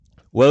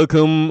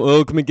Welcome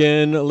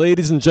again,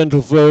 ladies and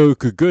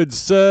gentlefolk, good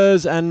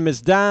sirs and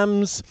miss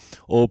dams,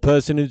 all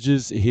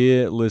personages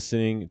here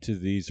listening to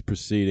these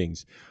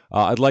proceedings.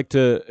 I'd like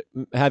to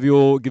have you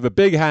all give a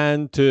big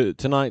hand to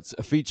tonight's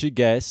featured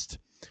guest,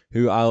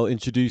 who I'll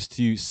introduce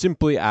to you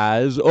simply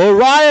as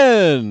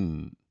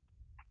Orion.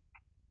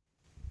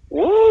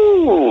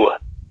 Woo!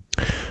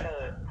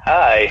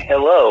 Hi,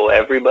 hello,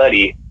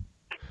 everybody.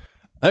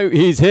 Oh,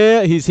 he's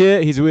here.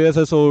 He's with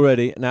us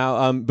already.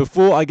 Now,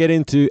 before I get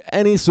into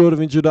any sort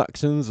of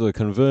introductions or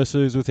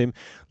conversos with him,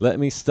 let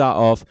me start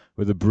off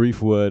with a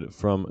brief word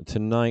from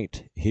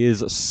tonight, his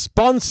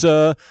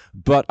sponsor.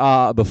 But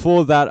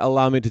before that,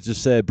 allow me to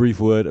just say a brief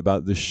word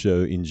about the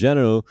show in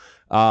general.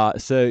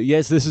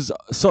 Yes, this is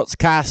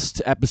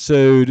Sotscast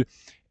episode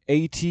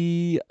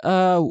 80.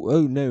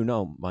 Oh,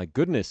 no, my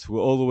goodness.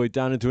 We're all the way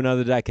down into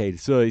another decade.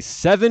 So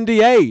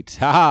 78.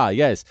 Haha,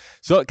 yes.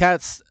 Sort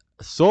Cast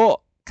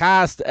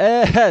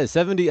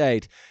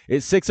 78.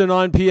 It's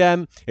 6:09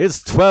 p.m.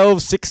 It's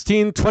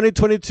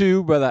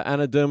 12/16/2022 by the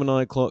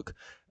Anadomini clock,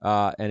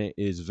 and it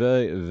is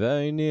very,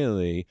 very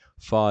nearly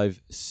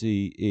 5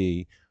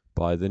 CE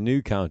by the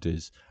new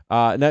counters.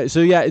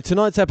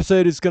 Tonight's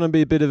episode is going to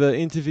be a bit of an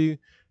interview,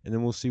 and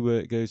then we'll see where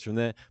it goes from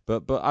there.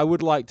 But I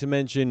would like to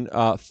mention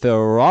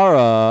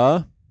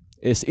Ferrara.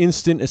 It's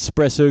instant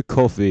espresso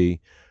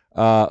coffee,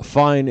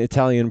 fine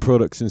Italian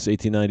product since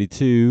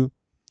 1892.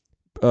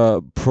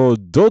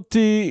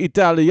 Prodotti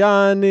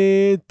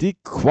italiani di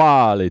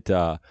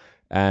qualità.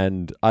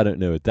 And I don't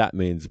know what that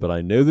means, but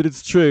I know that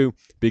it's true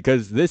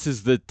because this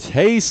is the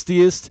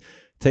tastiest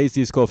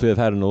coffee I've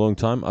had in a long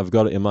time. I've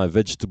got it in my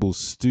vegetable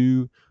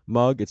stew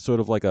mug. It's sort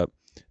of like a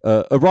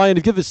Orion.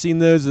 Have you ever seen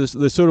those?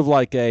 They're sort of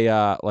like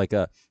a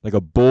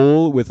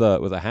bowl with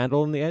a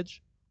handle on the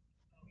edge.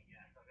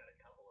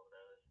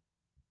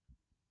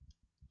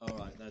 All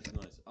right, that's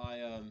nice.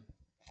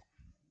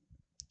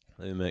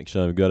 Let me make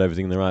sure I've got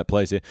everything in the right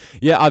place here.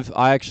 Yeah,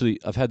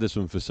 I've had this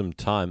one for some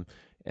time,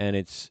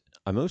 and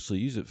I mostly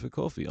use it for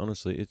coffee.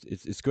 Honestly,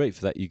 it's great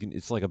for that.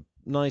 It's like a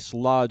nice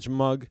large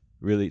mug.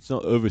 Really, it's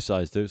not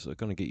oversized though, so it's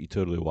gonna get you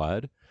totally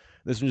wired.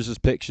 This one just has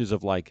pictures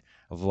of like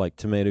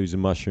tomatoes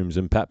and mushrooms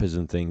and peppers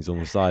and things on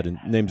the side, and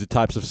names of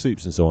types of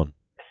soups and so on.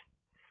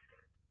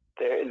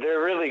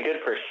 They're really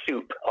good for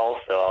soup.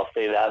 Also, I'll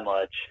say that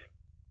much.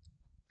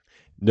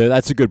 No,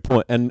 that's a good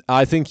point, and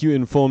I think you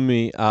informed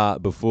me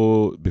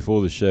before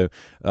the show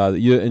that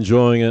you're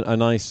enjoying a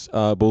nice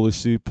bowl of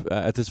soup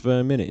at this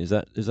very minute. Is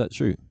that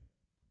true?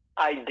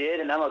 I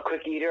did, and I'm a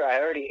quick eater. I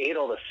already ate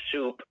all the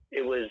soup.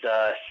 It was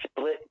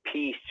split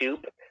pea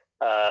soup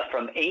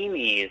from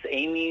Amy's.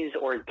 Amy's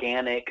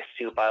organic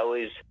soup. I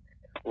always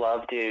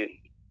love to,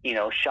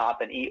 shop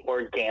and eat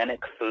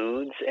organic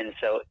foods, and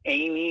so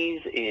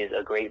Amy's is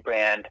a great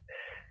brand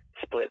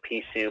split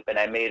pea soup. And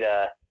I made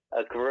a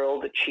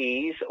grilled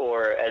cheese,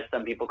 or as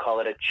some people call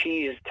it, a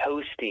cheese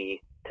toasty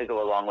to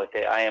go along with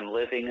it. I am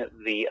living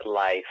the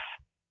life.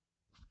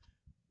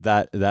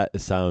 That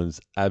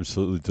sounds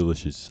absolutely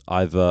delicious.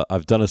 I've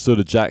done a sort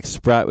of Jack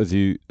Sprat with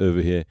you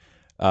over here.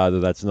 Though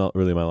that's not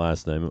really my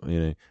last name.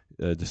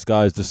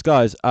 Disguise.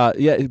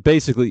 Yeah,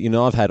 basically,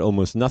 I've had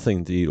almost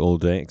nothing to eat all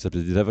day, except I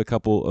did have a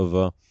couple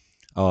of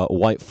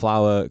white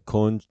flour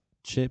corn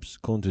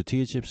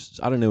tortilla chips.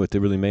 I don't know what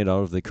they're really made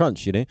out of. They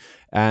crunch, and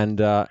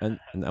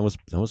that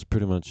was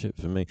pretty much it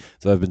for me.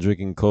 So I've been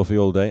drinking coffee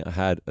all day. I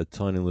had a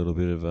tiny little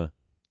bit of the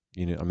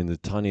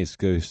tiniest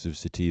ghost of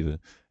sativa,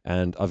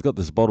 and I've got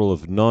this bottle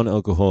of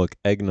non-alcoholic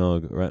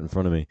eggnog right in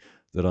front of me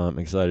that I'm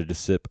excited to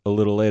sip a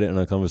little later in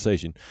our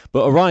conversation.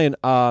 But Orion,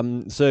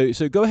 so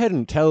go ahead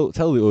and tell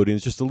the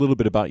audience just a little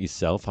bit about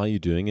yourself, how you're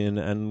doing,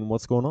 and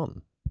what's going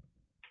on.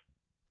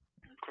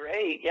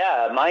 Great.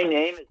 Yeah, my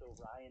name is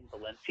Orion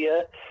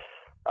Valencia.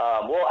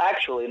 Well,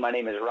 actually, my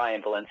name is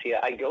Ryan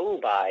Valencia. I go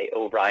by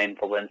Orion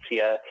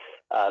Valencia,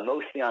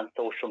 mostly on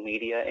social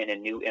media and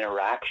in new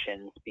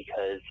interactions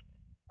because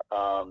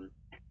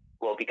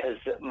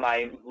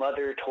my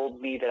mother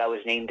told me that I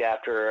was named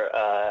after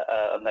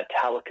a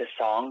Metallica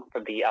song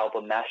from the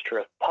album Master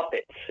of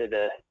Puppets.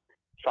 The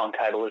song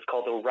title is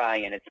called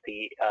Orion. It's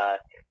the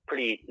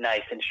pretty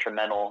nice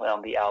instrumental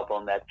on the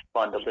album that's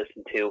fun to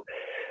listen to.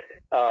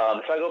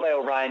 So I go by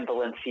Orion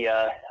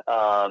Valencia.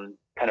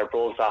 Kind of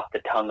rolls off the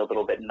tongue a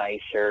little bit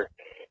nicer.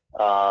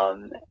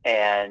 And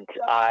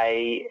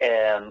I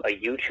am a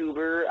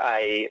YouTuber.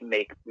 I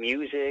make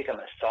music. I'm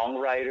a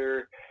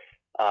songwriter.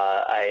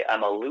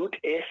 I'm a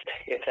luteist,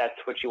 if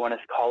that's what you want to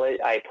call it.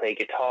 I play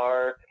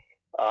guitar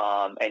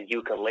and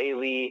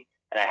ukulele,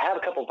 and I have a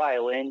couple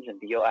violins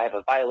and I have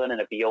a violin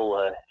and a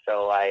viola.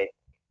 So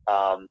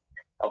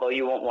although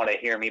you won't want to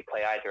hear me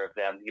play either of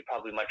them, you'd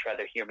probably much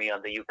rather hear me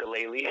on the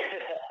ukulele.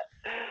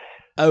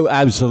 Oh,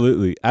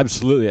 absolutely,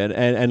 absolutely,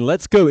 and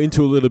let's go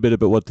into a little bit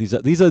about what these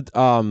are. These are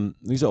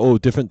all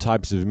different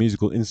types of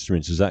musical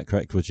instruments. Is that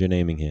correct? What you're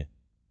naming here?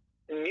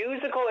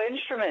 Musical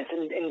instruments,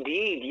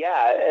 indeed,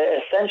 yeah.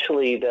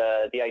 Essentially,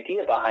 the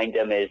idea behind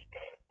them is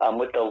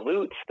with the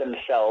lutes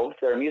themselves,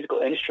 they're a musical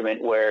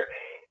instrument where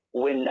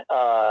when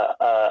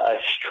a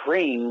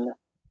string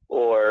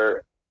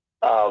or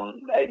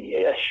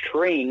a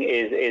string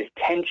is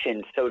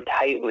tensioned so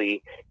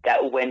tightly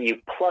that when you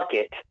pluck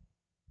it,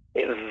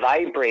 it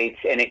vibrates,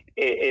 and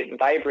it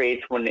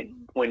vibrates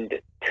when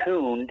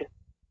tuned.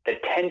 The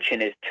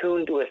tension is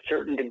tuned to a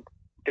certain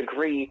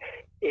degree.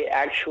 It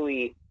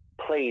actually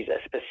plays a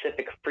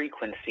specific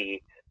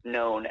frequency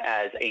known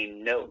as a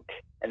note,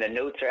 and the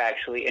notes are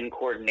actually in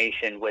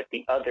coordination with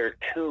the other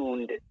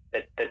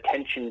the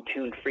tension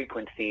tuned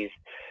frequencies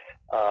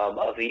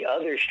of the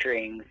other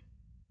strings,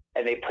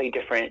 and they play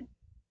different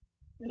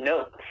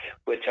notes,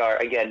 which are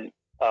again,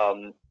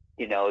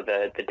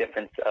 the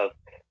difference of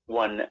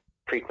one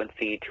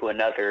frequency to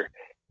another,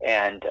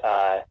 and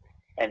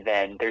and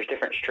then there's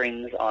different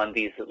strings on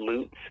these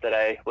lutes that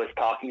I was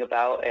talking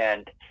about,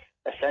 and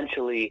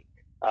essentially,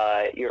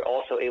 you're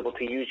also able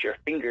to use your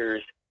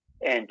fingers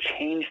and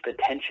change the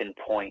tension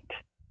point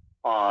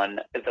on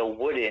the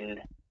wooden.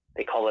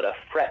 They call it a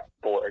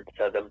fretboard.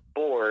 So the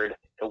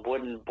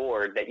wooden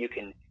board that you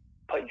can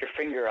put your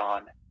finger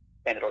on,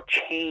 and it'll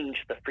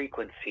change the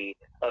frequency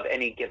of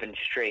any given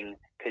string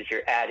because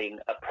you're adding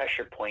a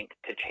pressure point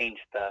to change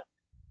the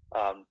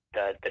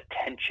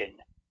tension.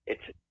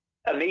 It's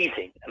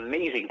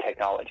amazing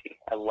technology.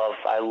 I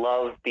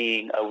love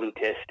being a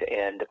lutist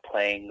and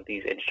playing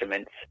these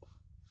instruments.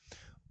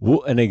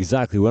 Well, and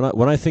exactly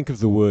when I think of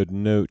the word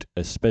note,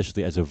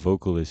 especially as a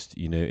vocalist,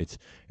 it's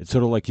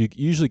sort of like you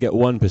usually get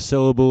one per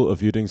syllable.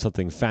 If you're doing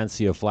something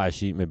fancy or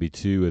flashy, maybe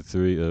two or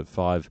three or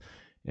five,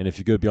 and if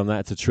you go beyond that,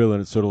 it's a trill,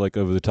 and it's sort of like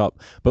over the top.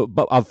 But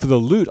for the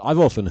lute, I've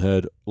often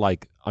heard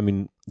like, I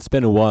mean, it's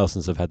been a while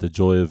since I've had the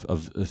joy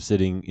of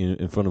sitting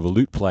in front of a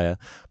lute player,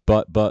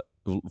 but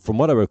from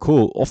what I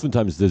recall,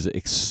 oftentimes there's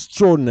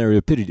extraordinary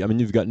rapidity. I mean,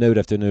 you've got note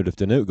after note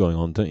after note going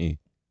on, don't you?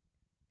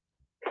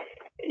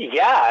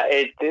 Yeah,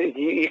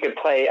 you could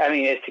play. I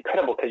mean, it's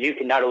incredible because you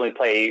can not only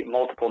play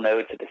multiple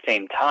notes at the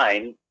same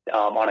time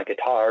on a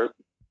guitar.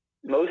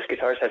 Most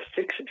guitars have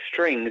 6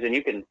 strings, and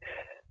you can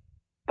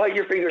put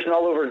your fingers in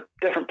all over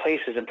different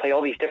places and play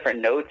all these different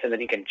notes, and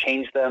then you can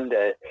change them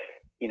to,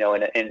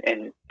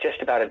 in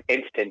just about an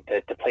instant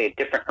to play a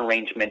different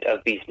arrangement of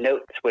these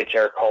notes, which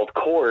are called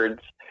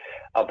chords.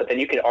 But then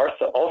you can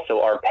also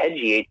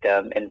arpeggiate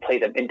them and play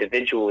them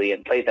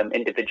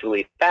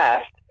individually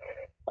fast,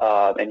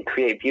 and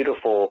create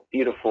beautiful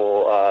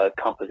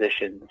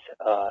compositions.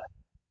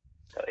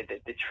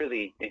 It's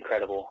really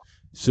incredible.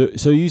 So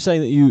are you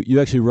saying that you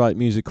actually write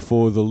music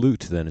for the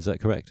lute? Then is that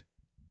correct?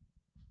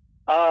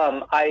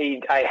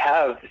 I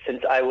have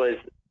since I was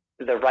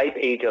the ripe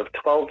age of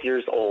 12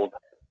 years old.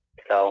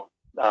 So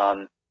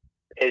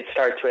it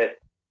starts with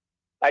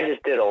I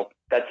just diddle.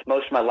 That's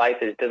most of my life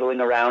is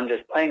diddling around,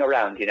 just playing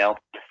around,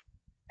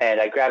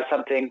 And I grab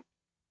something,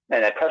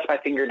 and I press my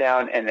finger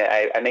down, and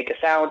I make a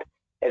sound,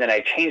 and then I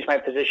change my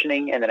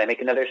positioning, and then I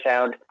make another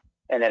sound,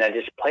 and then I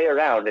just play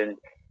around and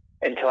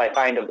until I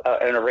find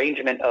an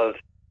arrangement of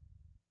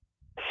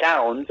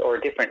sounds or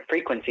different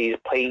frequencies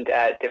playing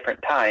at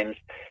different times,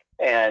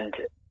 and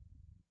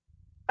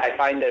I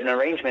find an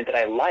arrangement that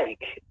I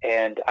like,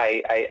 and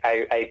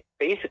I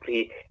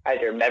basically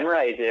either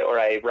memorize it or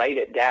I write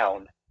it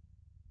down,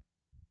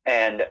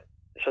 and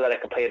so that I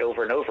can play it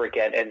over and over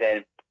again. And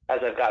then as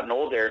I've gotten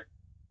older,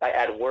 I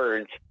add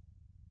words,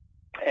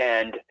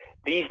 and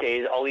these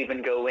days I'll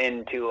even go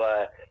into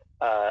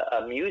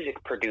a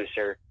music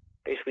producer,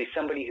 basically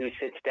somebody who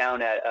sits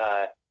down at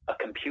a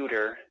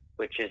computer,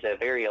 which is a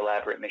very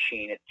elaborate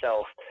machine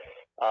itself.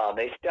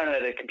 They sit down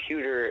at a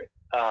computer.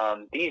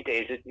 These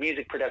days,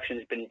 music production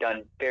has been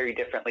done very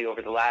differently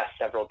over the last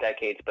several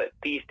decades, but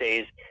these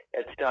days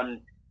it's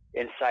done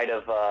inside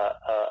of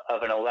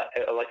an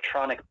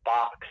electronic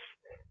box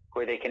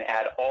where they can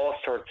add all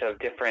sorts of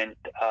different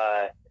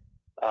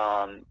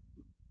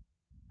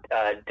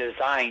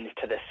designs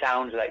to the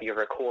sounds that you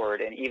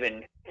record, and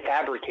even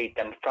fabricate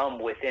them from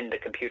within the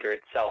computer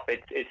itself.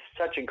 It's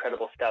such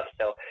incredible stuff.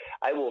 So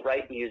I will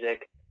write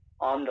music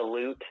on the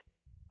lute,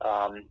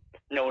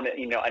 known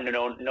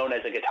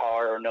as a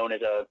guitar or known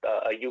as a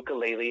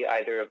ukulele,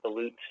 either of the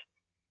lutes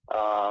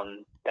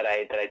that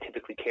I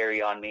typically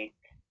carry on me,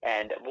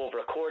 and we'll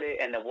record it,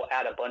 and then we'll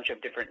add a bunch of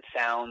different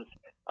sounds.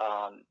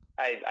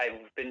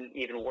 I've been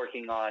even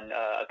working on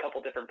a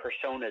couple different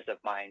personas of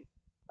mine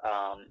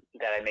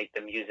that I make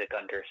the music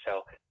under.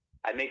 So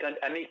I make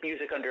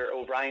music under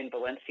Orion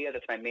Valencia.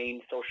 That's my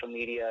main social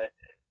media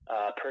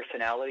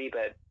personality,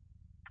 but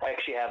I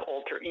actually have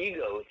alter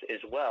egos as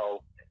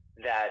well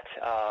that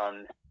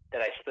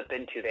I slip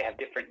into. They have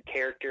different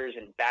characters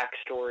and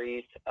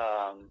backstories,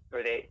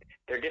 or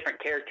they're different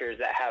characters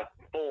that have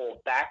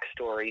full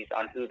backstories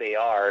on who they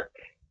are,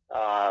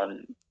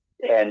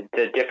 and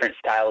the different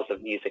styles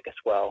of music as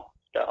well.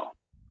 So.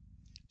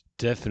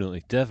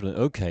 Definitely.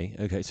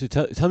 Okay. So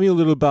tell me a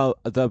little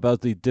about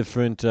the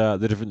different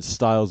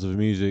styles of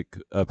music,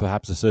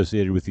 perhaps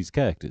associated with these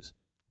characters.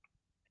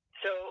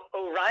 So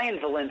Orion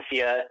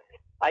Valencia,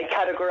 I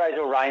categorize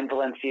Orion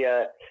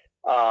Valencia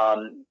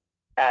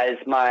as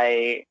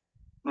my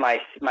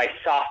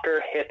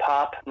softer hip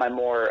hop, my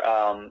more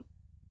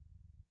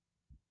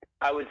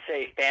I would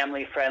say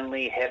family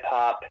friendly hip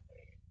hop.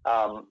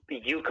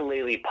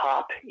 ukulele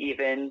pop,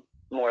 even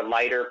more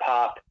lighter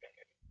pop,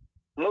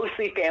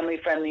 mostly family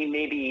friendly,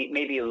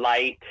 maybe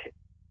light,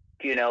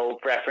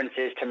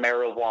 references to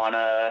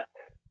marijuana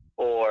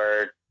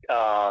or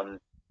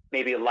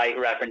maybe light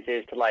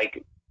references to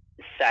like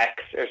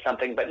sex or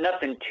something, but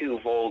nothing too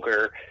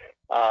vulgar.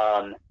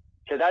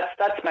 So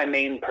that's my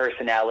main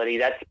personality.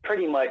 That's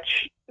pretty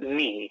much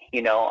me,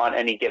 on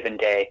any given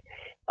day.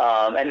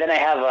 And then I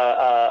have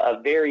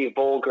a very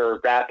vulgar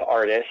rap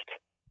artist,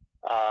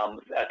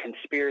 a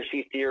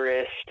conspiracy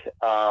theorist,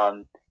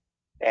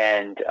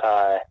 and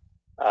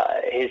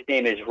his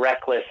name is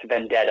Reckless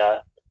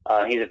Vendetta.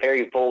 He's a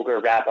very vulgar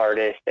rap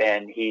artist,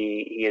 and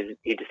he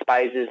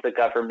despises the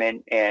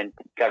government and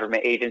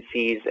government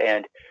agencies,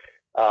 and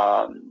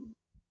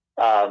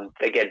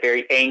again,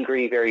 very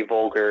angry, very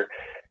vulgar.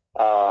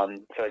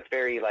 So it's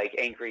very like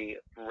angry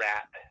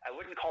rap. I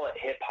wouldn't call it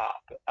hip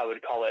hop. I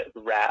would call it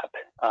rap,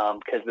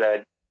 because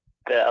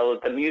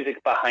the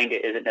music behind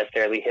it isn't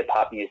necessarily hip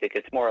hop music.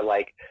 It's more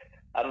like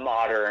a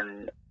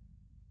modern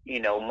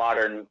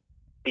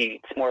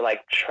beats, more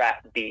like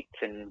trap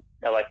beats and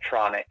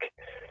electronic.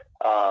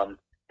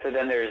 So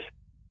then there's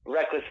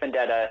Reckless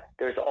Vendetta.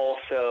 There's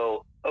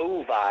also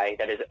Ovi,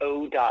 that is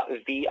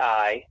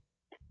O.Vi.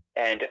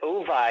 And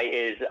Ovi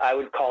is, I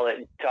would call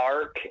it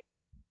dark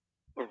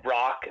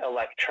rock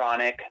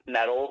electronic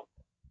metal.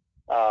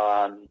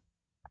 And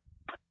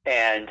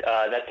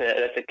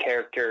that's a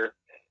character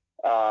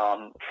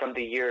from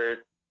the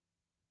year,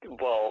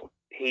 well,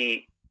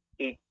 he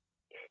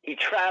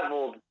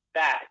traveled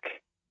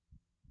back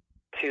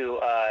to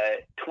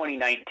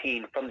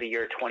 2019 from the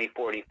year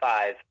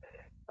 2045.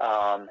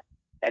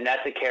 And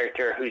that's a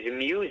character whose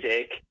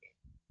music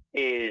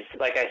is,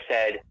 like I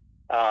said,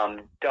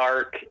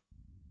 dark,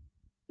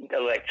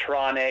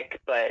 electronic,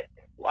 but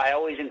I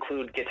always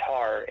include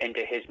guitar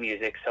into his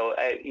music. So,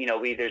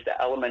 there's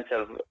the elements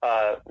of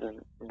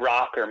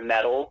rock or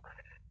metal,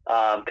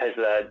 because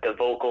the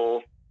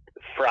vocal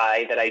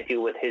fry that I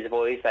do with his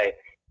voice, I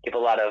give a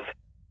lot of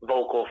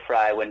vocal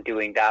fry when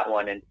doing that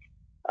one.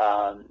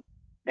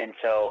 And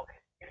so,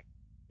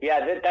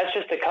 yeah, that's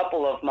just a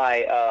couple of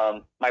my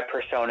my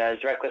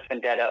personas: Reckless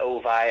Vendetta,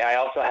 Ovi. I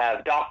also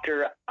have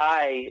Dr.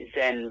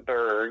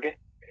 Eisenberg,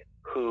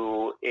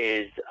 who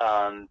is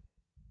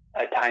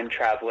a time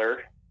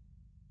traveler,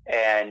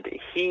 and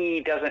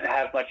he doesn't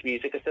have much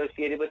music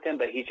associated with him,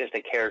 but he's just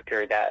a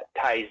character that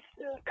ties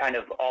kind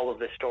of all of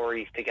the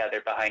stories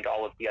together behind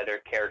all of the other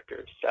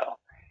characters. So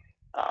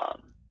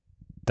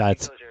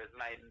That's those are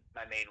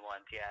my main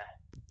ones. Yeah.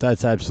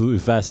 that's absolutely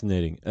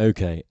fascinating.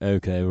 Okay,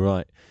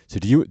 right. So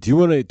do you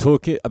want to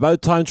talk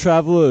about time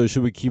travel, or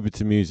should we keep it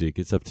to music?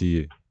 It's up to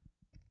you.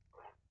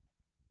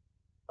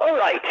 All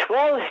right.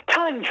 Well,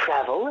 time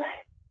travel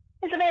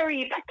is a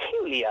very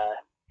peculiar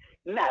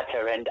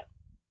matter, and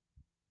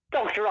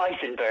Dr.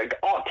 Eisenberg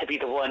ought to be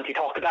the one to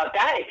talk about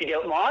that, if you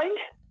don't mind.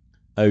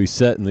 Oh,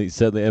 certainly.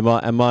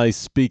 Am I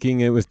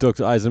speaking with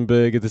Dr.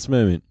 Eisenberg at this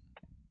moment?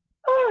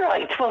 All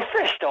right. Well,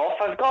 first off,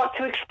 I've got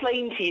to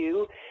explain to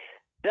you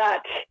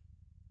that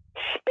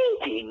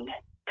speaking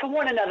to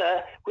one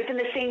another within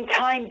the same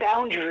time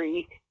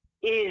boundary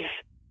is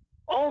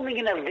only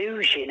an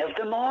illusion of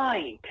the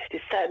mind.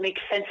 Does that make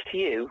sense to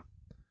you?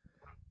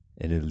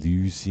 An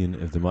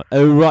illusion of the mind.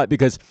 Oh, right,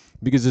 because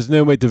there's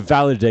no way to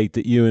validate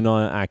that you and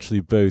I are actually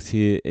both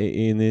here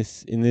in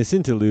this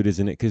interlude,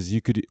 isn't it? Because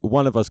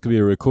one of us could be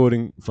a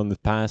recording from the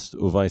past,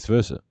 or vice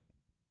versa.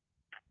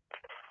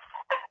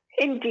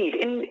 Indeed,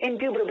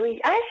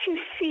 indubitably. As you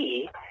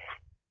see,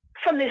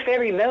 from this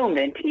very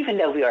moment, even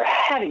though we are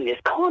having this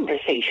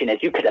conversation, as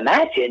you could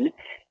imagine,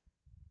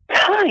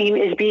 time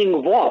is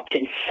being warped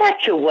in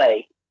such a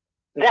way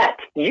that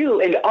you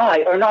and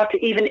I are not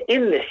even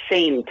in the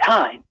same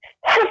time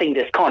having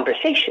this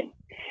conversation.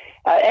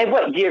 And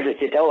what year is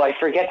it? Oh, I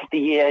forget the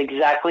year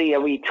exactly. Are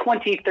we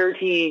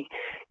 2030,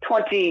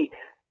 20,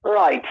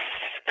 right,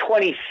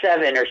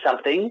 27 or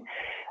something?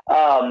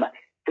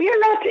 We are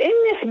not in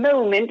this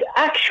moment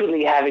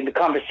actually having the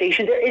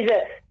conversation. There is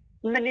a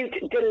minute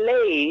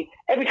delay.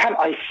 Every time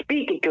I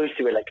speak, it goes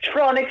through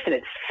electronics and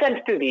it's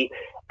sent through the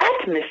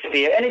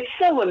atmosphere, and it's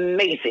so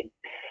amazing.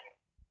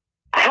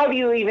 How do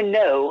you even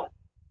know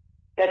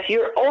that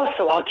you're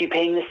also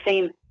occupying the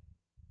same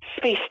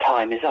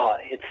space-time as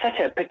I? It's such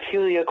a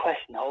peculiar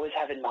question to always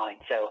have in mind,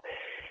 so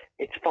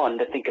it's fun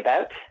to think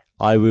about.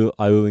 I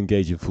will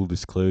engage in full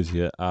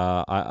disclosure.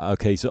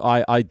 Okay, so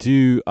I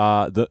do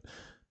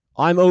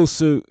I'm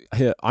also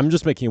here. I'm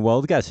just making a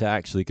wild guess here,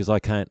 actually, because I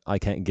can't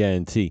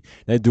guarantee.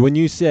 Now, when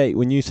you say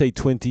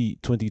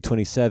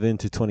 2027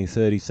 to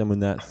 2030, somewhere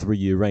in that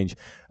 3-year range,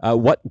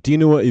 what do you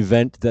know? What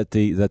event that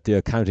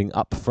they're counting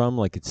up from?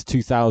 Like it's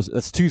 2000.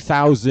 That's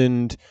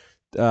 2000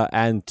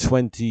 and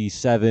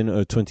 27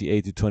 or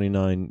 28 to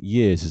 29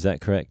 years. Is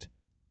that correct?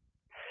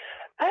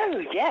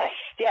 Oh yes.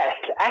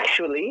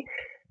 Actually,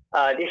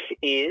 this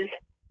is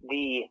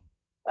the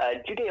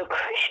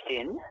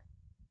Judeo-Christian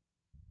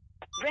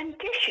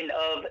rendition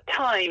of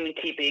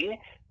timekeeping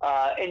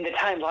in the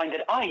timeline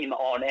that I'm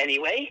on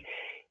anyway.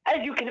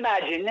 As you can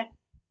imagine,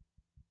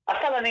 A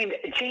fellow named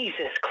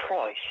Jesus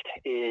Christ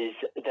is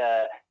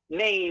the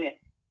main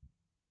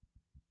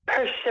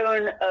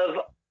person of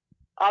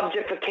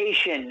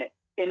objectification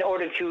in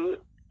order to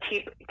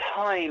keep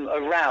time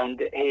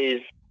around his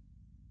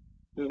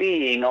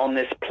being on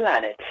this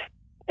planet.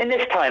 In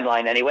this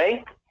timeline,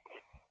 anyway.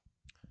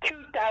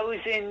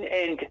 2000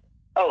 and...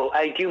 Oh,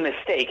 I do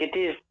mistake. It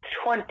is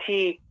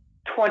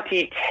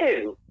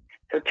 2022.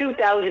 So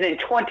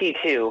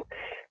 2022,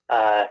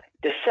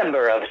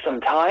 December of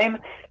some time.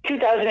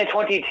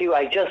 2022,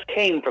 I just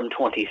came from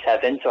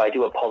 27, so I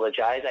do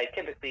apologize. I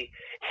typically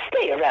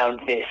stay around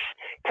this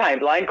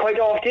timeline quite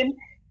often,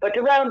 but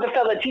around the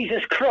fella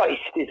Jesus Christ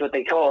is what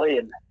they call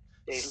him.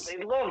 They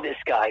love this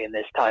guy in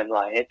this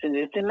timeline. It's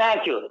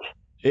immaculate.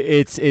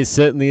 It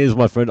certainly is,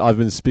 my friend. I've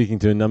been speaking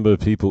to a number of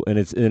people, and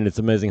it's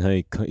amazing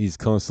how he's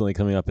constantly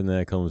coming up in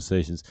their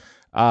conversations.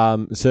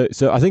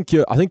 So I think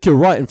you're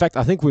right. In fact,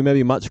 I think we may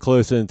be much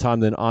closer in time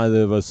than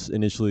either of us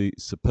initially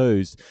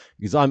supposed,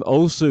 because I'm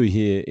also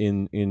here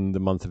in the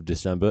month of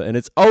December, and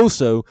it's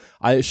also,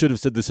 I should have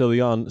said this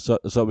early on, so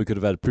we could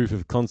have had proof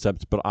of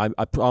concept. But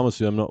I promise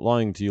you, I'm not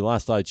lying to you.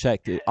 Last I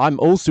checked, I'm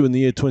also in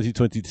the year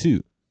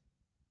 2022.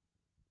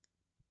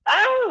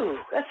 Oh,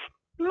 that's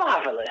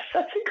marvelous.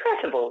 That's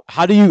incredible.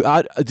 How do you,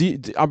 all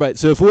right,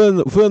 so if we're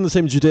on the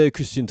same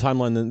Judeo-Christian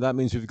timeline, then that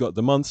means we've got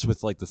the months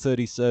with like the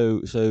 30.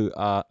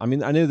 I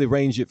mean, I know they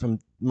range it from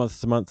month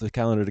to month,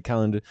 calendar to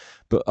calendar,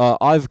 but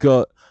I've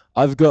got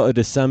a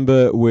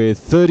December with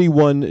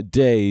 31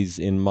 days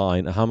in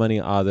mine. How many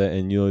are there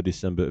in your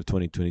December of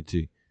 2022?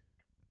 Did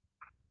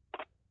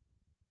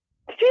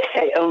you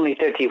say only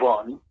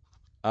 31?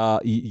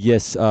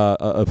 Yes,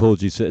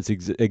 apologies. So it's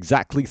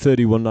exactly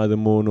 31, neither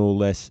more nor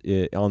less,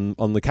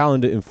 on the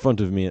calendar in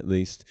front of me at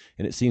least,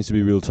 and it seems to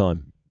be real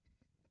time.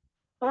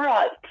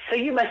 Right, so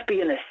you must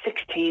be in the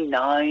 16,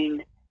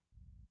 5,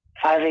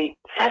 8,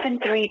 7,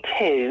 3,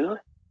 2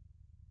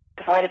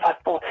 divided by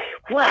 4.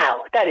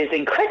 Wow, that is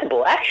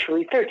incredible.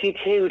 Actually,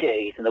 32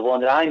 days in the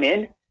one that I'm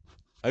in.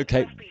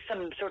 Okay. It must be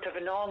some sort of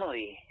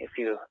anomaly, if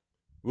you...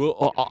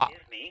 Well,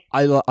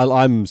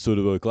 I'm sort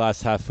of a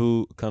glass half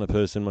full kind of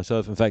person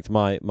myself. In fact,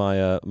 my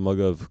mug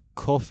of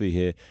coffee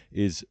here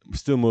is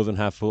still more than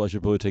half full. I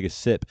should probably take a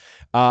sip.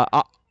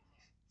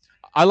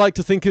 I like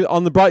to think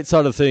on the bright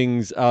side of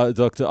things,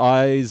 Dr.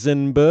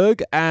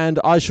 Eisenberg, and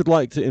I should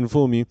like to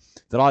inform you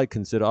that I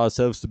consider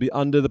ourselves to be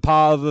under the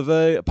power of a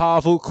very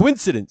powerful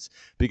coincidence.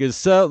 Because,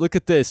 sir, look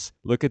at this,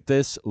 look at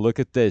this, look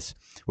at this.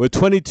 We're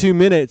 22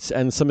 minutes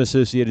and some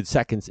associated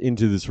seconds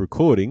into this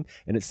recording,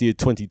 and it's the year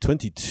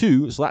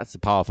 2022, so that's a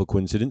powerful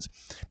coincidence.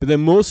 But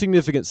then more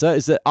significant, sir,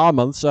 is that our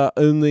months are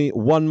only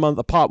 1 month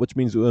apart, which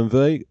means we're in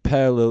very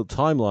parallel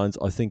timelines,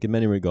 I think, in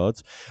many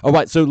regards. All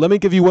right, so let me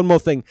give you one more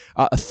thing.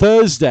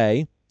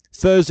 Thursday,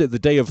 the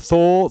day of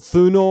Thor,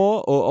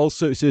 Thunor, or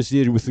also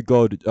associated with the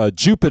god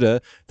Jupiter.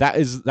 That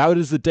is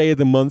the day of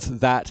the month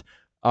that.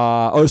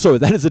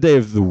 That is the day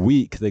of the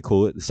week. They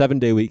call it the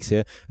 7-day weeks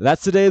here.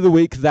 That's the day of the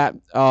week that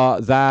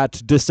that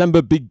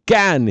December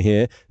began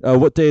here.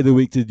 What day of the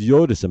week did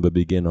your December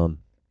begin on?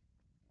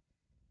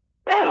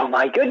 Oh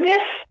my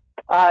goodness!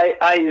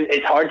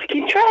 It's hard to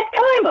keep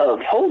time of.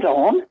 Hold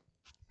on.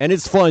 And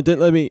it's fine. Don't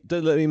let me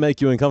make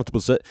you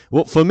uncomfortable. So,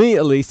 well, for me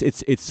at least,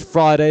 it's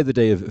Friday, the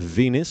day of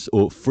Venus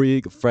or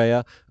Frigg,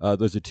 Freya.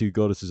 Those are two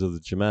goddesses of the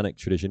Germanic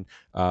tradition.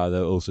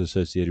 They're also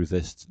associated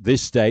with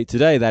this day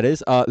today. That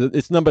is.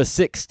 It's number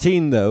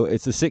 16 though.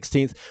 It's the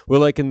 16th. We're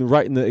like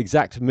right in the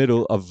exact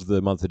middle of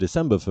the month of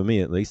December for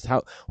me at least.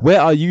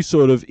 Where are you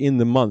sort of in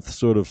the month,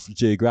 sort of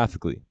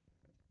geographically?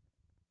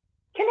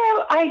 You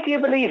know, I do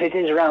believe it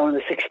is around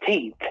the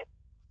 16th.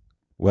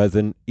 Well,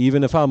 then,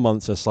 even if our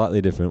months are slightly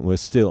different, we're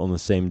still on the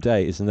same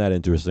day. Isn't that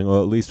interesting?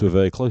 Or at least we're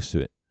very close to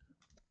it.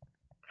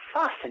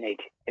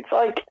 Fascinating. It's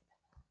like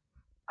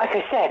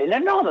I said, an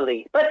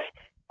anomaly. But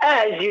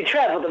as you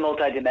travel the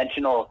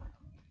multidimensional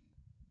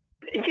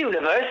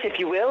universe, if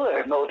you will,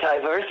 or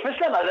multiverse for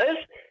some others,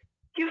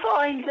 you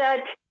find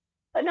that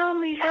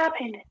anomalies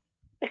happen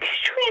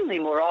extremely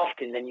more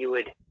often than you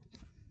would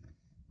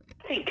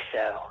think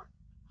so.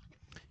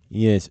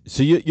 Yes.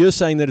 So you're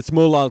saying that it's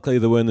more likely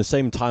that we're in the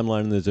same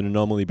timeline and there's an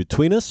anomaly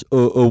between us?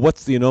 Or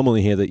what's the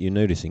anomaly here that you're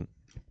noticing?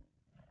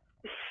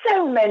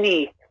 So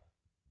many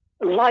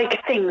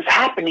like things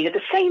happening at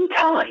the same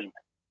time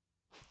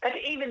that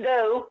even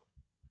though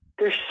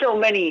there's so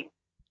many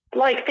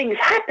like things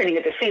happening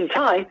at the same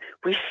time,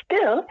 we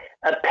still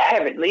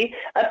apparently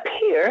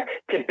appear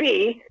to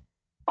be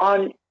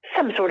on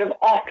some sort of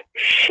off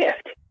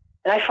shift.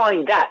 And I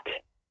find that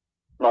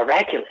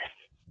miraculous.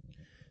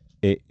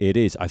 It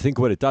is. I think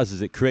what it does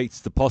is it creates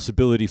the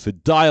possibility for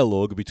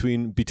dialogue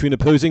between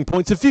opposing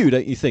points of view,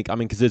 don't you think? I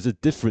mean, because there's a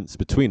difference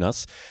between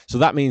us. So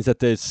that means that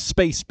there's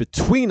space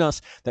between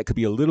us that could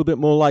be a little bit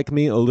more like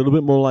me, or a little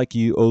bit more like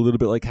you, or a little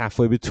bit like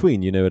halfway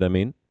between. You know what I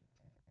mean?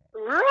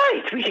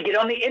 Right. We should get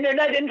on the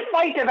internet and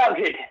fight about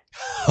it.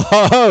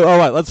 Oh, all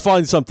right. Let's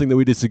find something that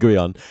we disagree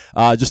on.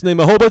 Just name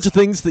a whole bunch of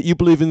things that you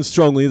believe in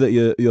strongly that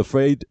you're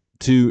afraid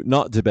to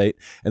not debate,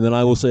 and then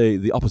I will say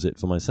the opposite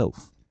for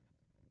myself.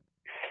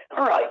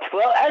 Right.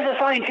 Well, as a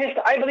scientist,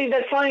 I believe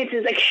that science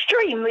is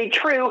extremely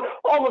true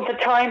all of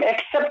the time,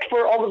 except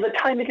for all of the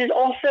time it is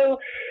also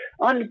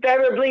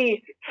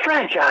unbearably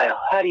fragile.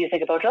 How do you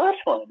think about that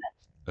one?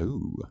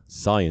 Oh,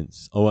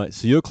 science. All right.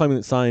 So you're claiming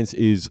that science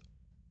is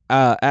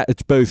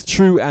it's both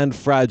true and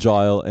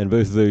fragile, and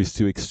both of those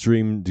to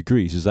extreme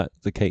degrees. Is that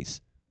the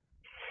case?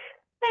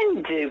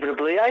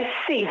 Indubitably, I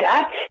see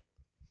that.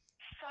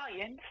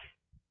 Science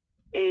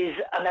is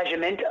a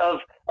measurement of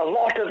a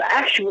lot of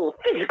actual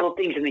physical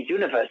things in the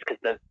universe, because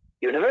the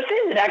universe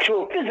is an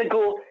actual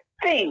physical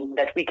thing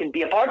that we can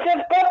be a part of,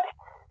 but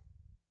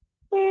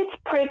it's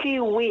pretty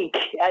weak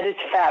at its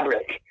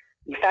fabric.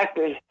 In fact,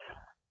 there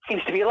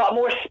seems to be a lot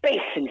more space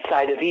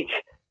inside of each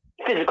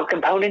physical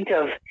component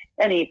of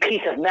any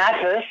piece of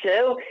matter,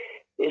 so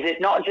is it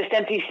not just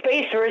empty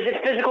space, or is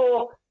it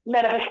physical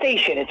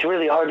manifestation? It's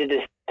really hard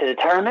to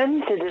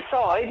determine, to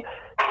decide,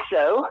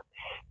 so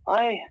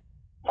I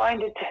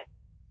find it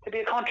to be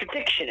a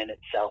contradiction in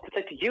itself. It's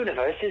like the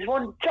universe is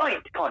one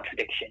giant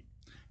contradiction.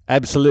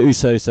 Absolutely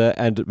so, sir.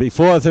 And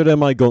before I throw down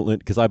my gauntlet,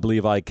 because I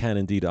believe I can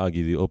indeed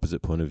argue the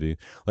opposite point of view,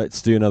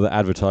 let's do another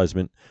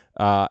advertisement,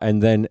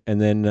 and then,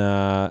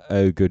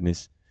 oh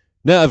goodness,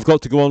 no, I've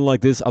got to go on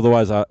like this.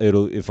 Otherwise,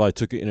 if I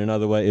took it in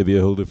another way, it'd be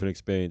a whole different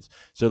experience.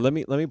 So let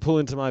me pull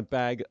into my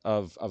bag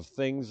of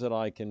things that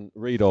I can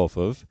read off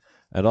of.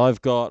 And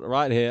I've got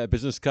right here a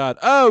business card.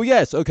 Oh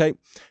yes, okay.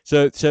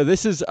 So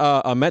this is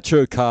a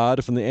Metro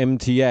card from the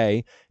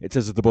MTA. It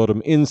says at the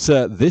bottom,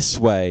 "Insert this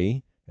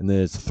way." And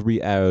there's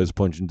 3 arrows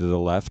pointing to the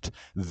left.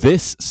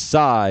 This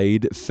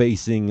side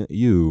facing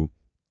you.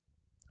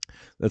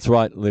 That's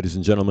right, ladies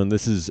and gentlemen.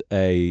 This is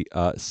a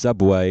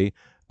subway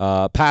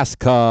pass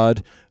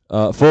card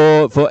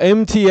for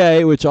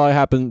MTA, which I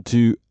happen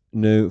to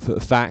know for a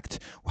fact.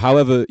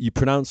 However you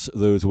pronounce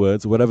those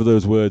words, whatever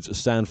those words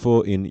stand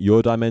for in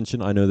your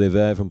dimension, I know they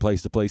vary from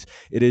place to place.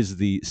 It is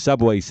the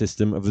subway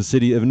system of the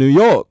city of New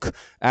York.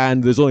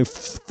 And there's only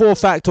 4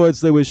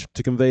 factoids they wish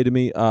to convey to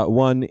me.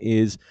 One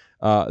is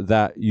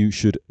that you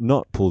should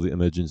not pull the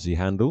emergency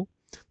handle.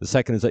 The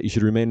second is that you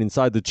should remain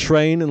inside the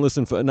train and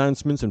listen for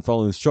announcements and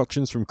follow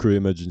instructions from crew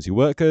emergency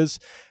workers.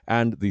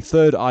 And the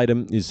third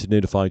item is to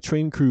notify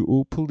train crew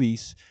or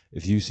police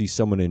if you see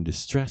someone in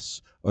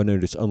distress or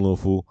notice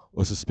unlawful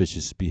or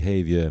suspicious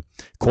behavior.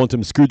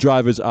 Quantum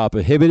screwdrivers are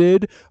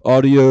prohibited.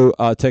 Audio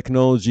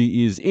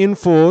technology is in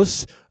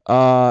force.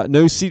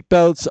 No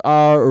seatbelts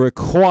are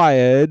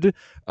required,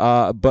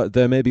 but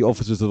there may be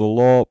officers of the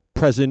law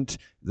present.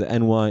 The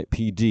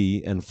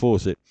NYPD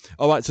enforce it.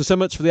 All right, so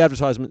much for the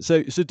advertisement.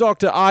 So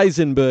Dr.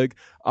 Eisenberg,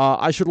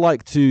 I should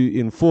like to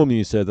inform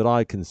you, sir, that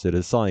I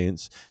consider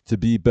science to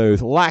be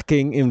both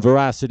lacking in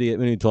veracity at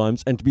many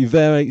times and to be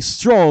very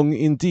strong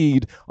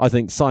indeed. I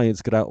think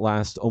science could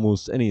outlast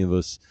almost any of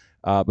us.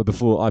 But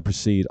before I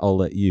proceed, I'll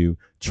let you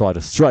try to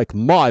strike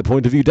my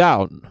point of view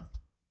down.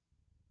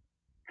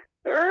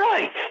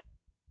 Right.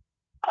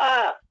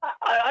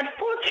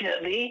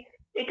 Unfortunately,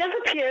 it does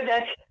appear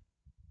that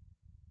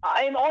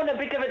I'm on a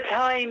bit of a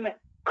time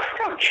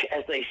crunch,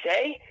 as they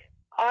say.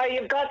 I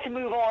have got to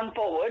move on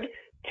forward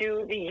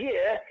to the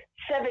year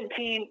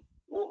 17.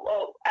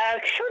 Well,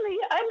 actually,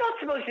 I'm not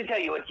supposed to tell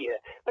you what year,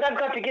 but I've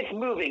got to get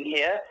moving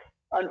here,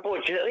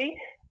 unfortunately.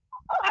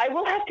 I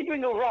will have to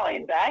bring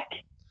Orion back.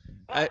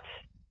 But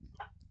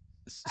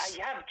I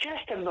have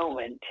just a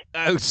moment.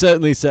 Oh,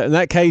 certainly, sir. In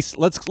that case,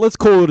 let's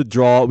call it a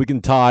draw. We can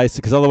tie,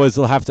 because otherwise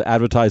they'll have to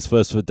advertise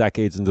first for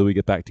decades until we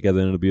get back together,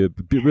 and it'll be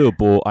a real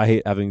bore. I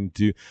hate having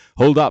to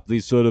hold up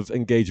these sort of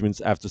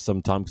engagements after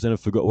some time, because then I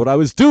forgot what I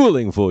was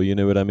dueling for. You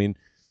know what I mean?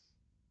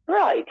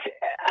 Right.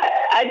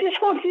 I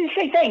just wanted to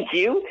say thank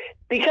you,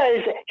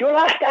 because your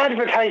last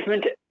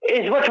advertisement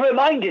is what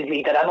reminded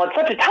me that I'm on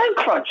such a time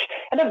crunch,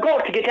 and I've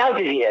got to get out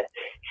of here.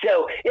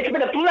 So it's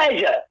been a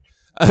pleasure.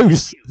 Oh,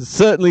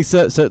 certainly,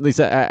 sir. Certainly,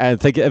 sir.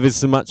 And thank you ever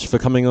so much for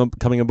coming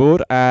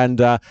aboard. And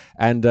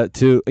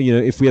to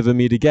if we ever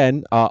meet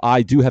again,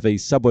 I do have a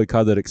subway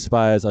card that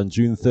expires on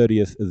June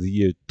 30th of the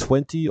year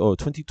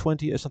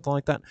 2020 or something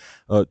like that.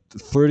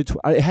 30.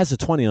 It has a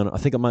 20 on it. I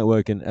think it might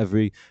work in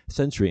every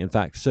century. In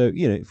fact, so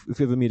if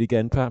we ever meet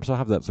again, perhaps I'll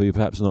have that for you.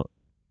 Perhaps not.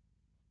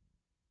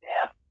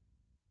 Yeah.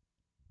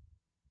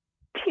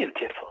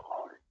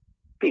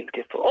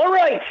 Beautiful. All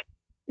right.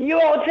 You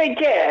all take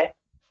care.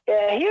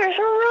 Here's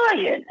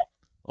Orion.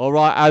 All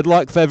right, I'd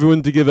like for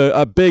everyone to give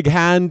a big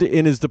hand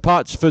in his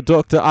departure for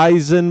Dr.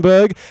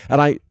 Eisenberg,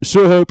 and I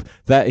sure hope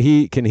that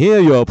he can hear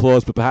your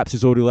applause, but perhaps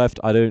he's already left.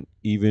 I don't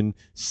even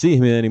see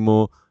him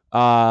anymore.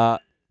 Yes,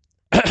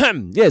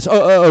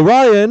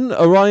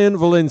 Orion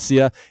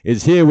Valencia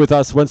is here with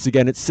us once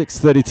again at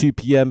 6:32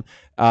 p.m.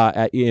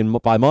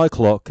 By my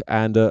clock,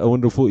 and a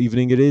wonderful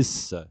evening it is,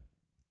 sir.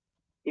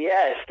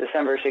 Yes,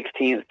 December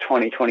 16th,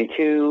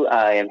 2022.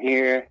 I am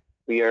here.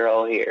 We are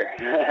all here.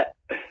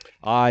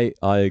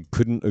 I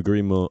couldn't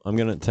agree more. I'm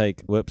gonna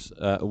take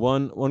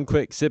one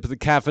quick sip of the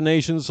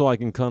caffeination so I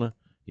can kind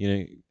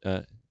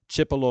of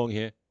chip along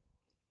here.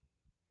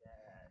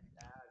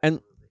 And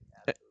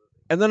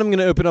And then I'm going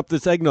to open up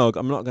this eggnog.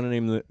 I'm not going to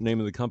name the name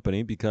of the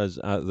company because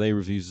they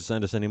refuse to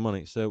send us any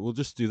money. So we'll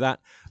just do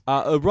that.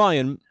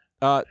 Orion,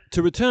 to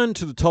return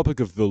to the topic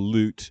of the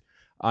lute,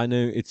 I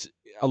know it's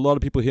a lot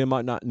of people here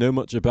might not know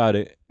much about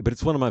it, but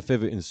it's one of my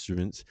favorite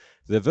instruments.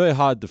 They're very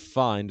hard to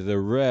find.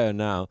 They're rare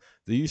now.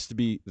 They used to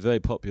be very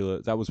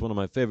popular. That was one of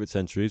my favorite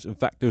centuries. In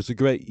fact, there was a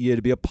great year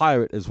to be a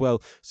pirate as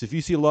well. So if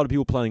you see a lot of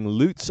people playing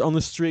lutes on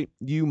the street,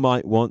 you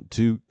might want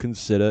to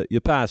consider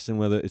your past and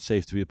whether it's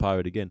safe to be a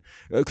pirate again.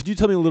 Could you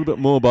tell me a little bit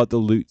more about the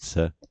lute,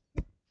 sir?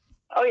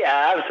 Oh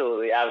yeah,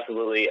 absolutely,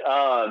 absolutely.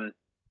 The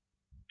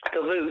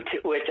lute,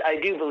 which I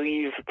do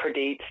believe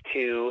predates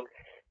to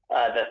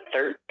the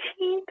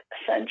 13th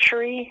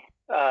century,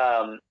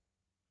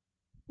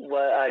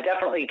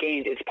 definitely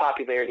gained its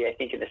popularity, I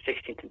think, in the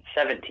 16th and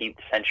 17th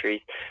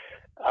centuries.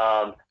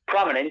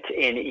 Prominent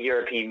in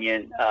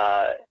European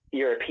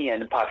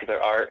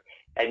popular art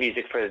and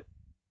music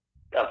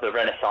of the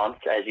Renaissance,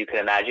 as you can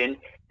imagine,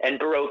 and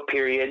Baroque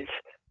periods.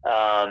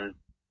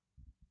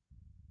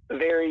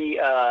 Very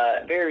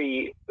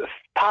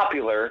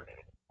popular,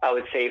 I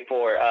would say,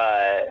 for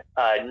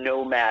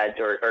nomads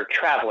or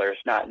travelers,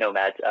 not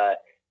nomads,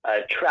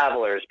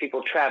 travelers,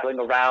 people traveling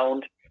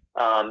around.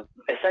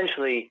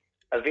 Essentially,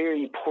 a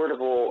very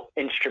portable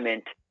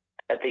instrument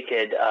that they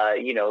could,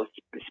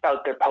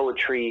 spout their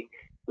poetry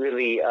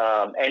really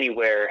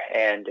anywhere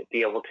and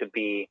be able to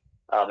be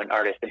an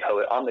artist and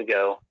poet on the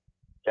go.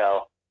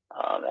 So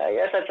I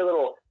guess that's a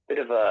little bit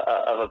of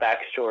a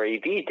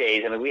backstory. These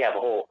days, I mean, we have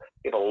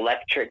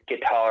electric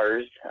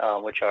guitars,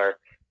 which are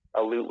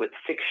a lute with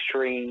 6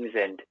 strings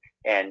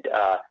and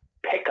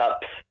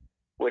pickups,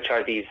 which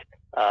are these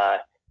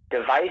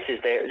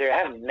devices. They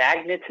have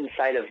magnets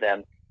inside of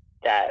them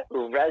that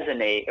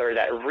resonate or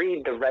that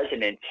read the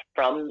resonance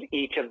from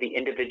each of the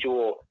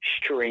individual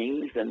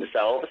strings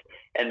themselves,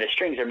 and the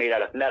strings are made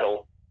out of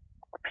metal.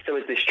 So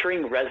as the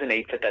string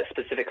resonates at that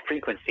specific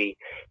frequency,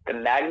 the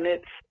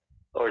magnets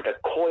or the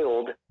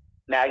coiled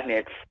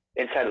magnets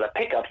inside of the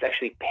pickups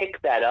actually pick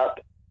that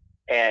up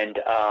and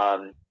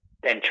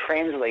then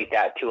translate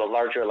that to a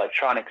larger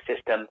electronic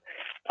system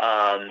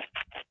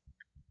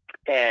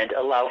and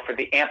allow for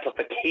the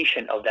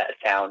amplification of that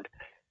sound.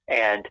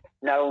 And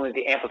not only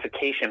the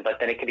amplification, but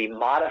then it can be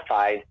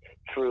modified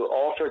through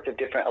all sorts of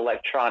different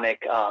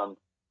electronic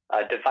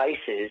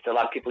devices. A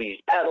lot of people use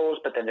pedals,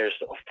 but then there's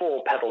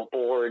full pedal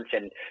boards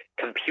and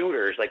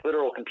computers, like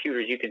literal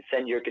computers you can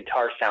send your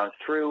guitar sound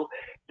through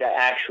that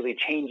actually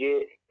change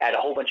it, add a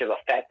whole bunch of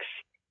effects,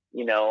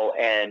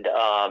 and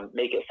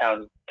make it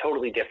sound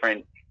totally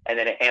different. And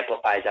then it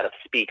amplifies out of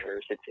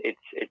speakers.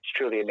 It's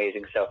truly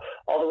amazing. So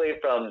all the way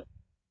from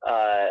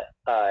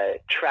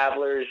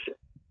travelers,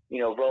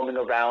 roaming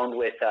around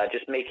with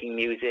just making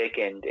music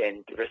and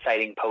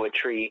reciting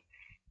poetry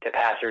to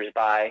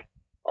passersby,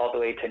 all the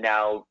way to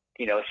now,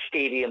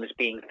 stadiums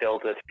being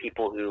filled with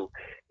people who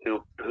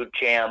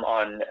jam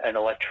on an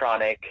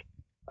electronic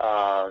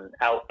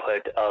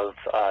output of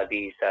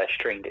these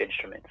stringed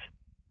instruments.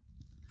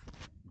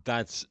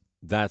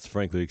 That's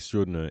frankly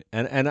extraordinary,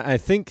 and I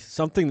think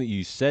something that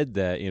you said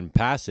there in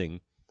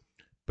passing,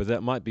 but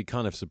that might be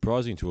kind of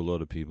surprising to a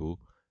lot of people.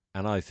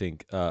 And I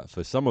think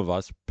for some of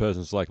us,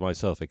 persons like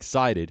myself,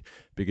 excited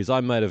because I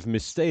might have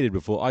misstated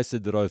before. I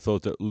said that I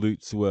thought that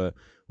lutes were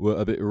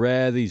a bit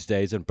rare these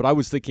days, but I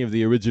was thinking of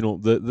the original,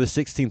 the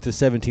 16th to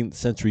 17th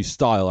century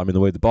style. I mean, the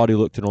way the body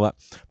looked and all that.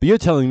 But you're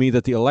telling me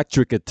that the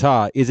electric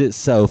guitar is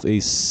itself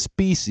a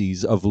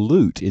species of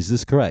lute. Is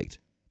this correct?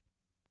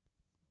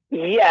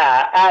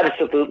 Yeah,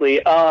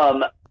 absolutely.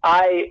 And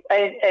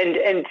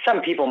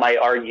some people might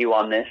argue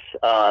on this,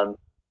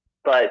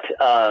 but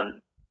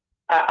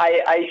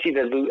I see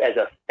the lute as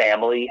a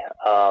family.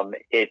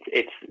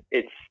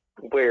 It's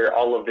where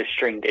all of the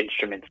stringed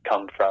instruments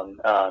come from.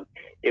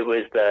 It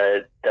was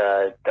the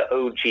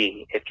OG,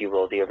 if you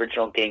will, the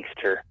original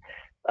gangster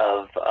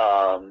of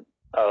all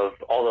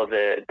of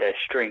the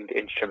stringed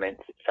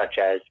instruments, such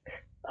as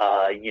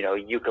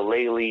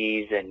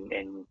ukuleles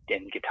and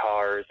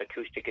guitars,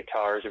 acoustic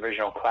guitars,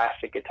 original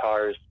classic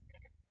guitars,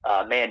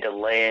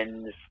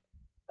 mandolins.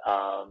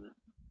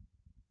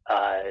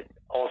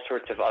 All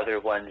sorts of other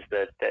ones,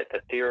 the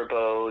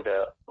theorbo,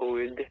 the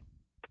oud,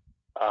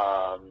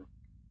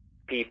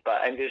 pipa,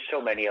 and there's so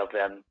many of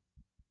them.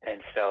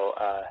 And so,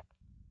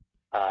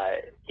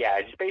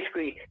 it's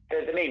basically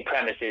the main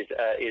premise is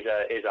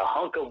a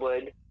hunk of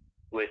wood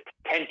with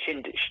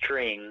tensioned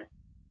string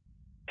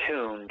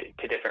tuned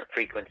to different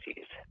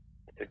frequencies.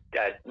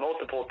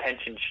 Multiple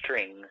tensioned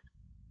strings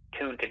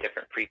tuned to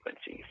different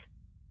frequencies.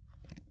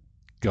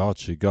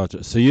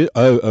 Gotcha. So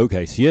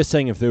okay. So you're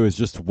saying if there was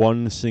just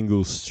one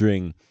single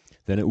string,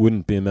 then it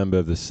wouldn't be a member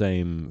of the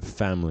same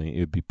family. It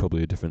would be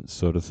probably a different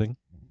sort of thing.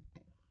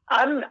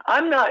 I'm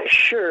not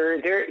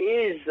sure. There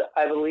is,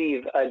 I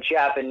believe, a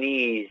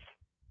Japanese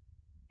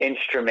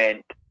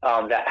instrument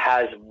that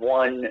has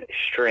one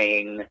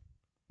string.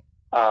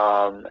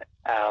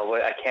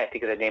 I can't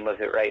think of the name of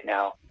it right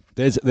now.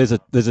 There's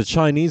a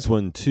Chinese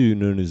one too,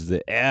 known as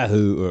the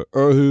erhu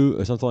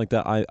or something like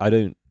that. I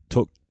don't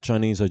talk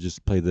Chinese. I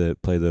just play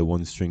the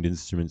one stringed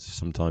instruments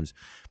sometimes.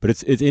 But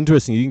it's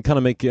interesting. You can kind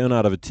of make your own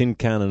out of a tin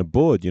can and a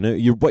board.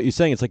 What you're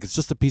saying. It's like it's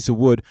just a piece of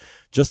wood,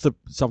 just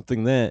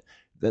something there.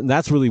 And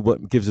that's really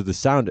what gives it the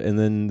sound. And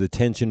then the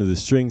tension of the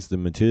strings, the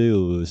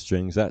material of the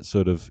strings, that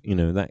sort of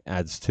that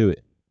adds to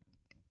it.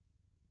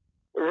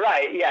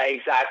 Right. Yeah.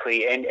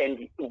 Exactly.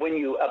 And when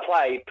you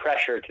apply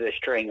pressure to the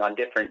string on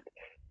different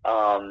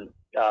um,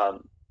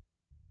 um,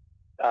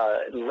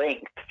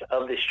 lengths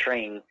of the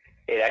string,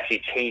 it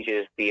actually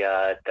changes the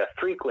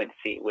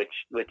frequency, which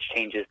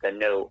changes the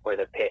note or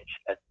the pitch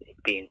that's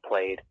being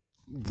played.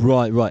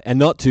 Right, and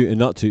not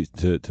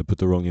to put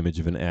the wrong image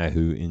of an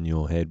erhu in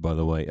your head. By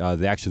the way,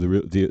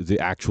 the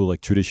actual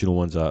like traditional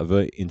ones are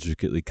very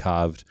intricately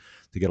carved.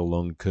 They get a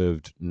long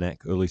curved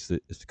neck, or at least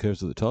it's the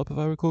curves at the top, if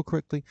I recall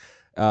correctly.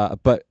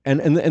 But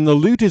the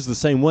lute is the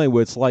same way,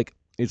 where it's like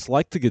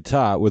the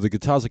guitar, where the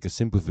guitar's like a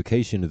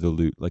simplification of the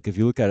lute. Like if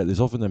you look at it,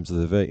 there's oftentimes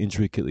they're very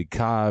intricately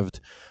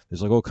carved.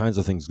 There's like all kinds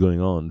of things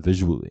going on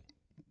visually.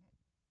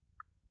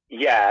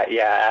 Yeah,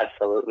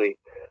 absolutely.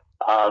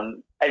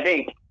 I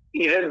think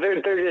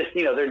they're just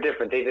they're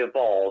different. They've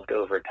evolved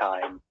over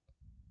time.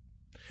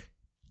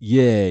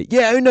 Yeah.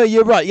 No,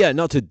 you're right. Yeah,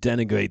 not to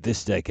denigrate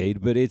this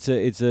decade, but it's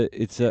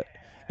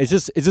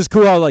just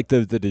cool how like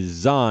the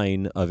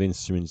design of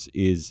instruments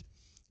is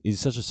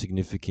such a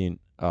significant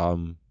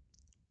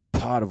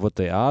part of what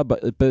they are,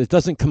 but it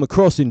doesn't come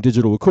across in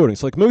digital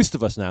recordings. Like most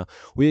of us now,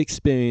 we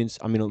experience,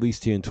 I mean, at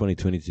least here in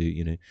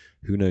 2022,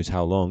 who knows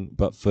how long,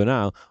 but for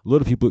now, a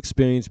lot of people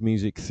experience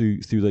music through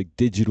like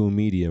digital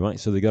media, right?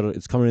 So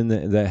it's coming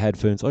in their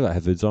headphones. I got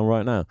headphones on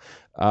right now,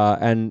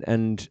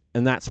 and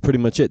that's pretty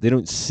much it. They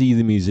don't see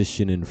the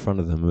musician in front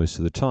of them most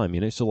of the time,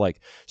 So like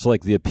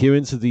the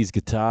appearance of these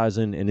guitars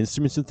and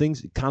instruments and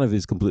things, it kind of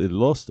is completely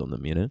lost on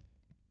them.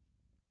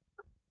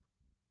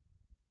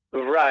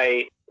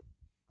 Right.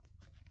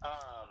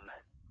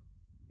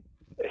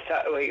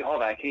 Wait,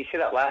 hold on. Can you say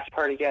that last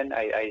part again?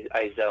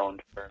 I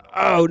zoned for a moment.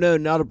 Oh no,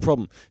 not a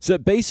problem. So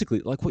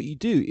basically, like what you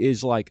do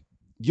is like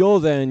you're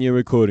there in your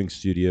recording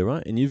studio,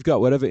 right? And you've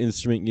got whatever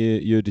instrument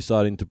you're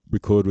deciding to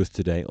record with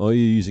today, or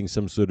you're using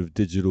some sort of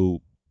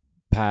digital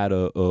pad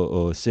or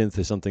synth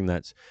or something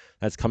that's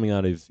coming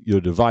out of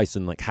your device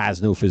and like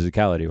has no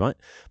physicality, right?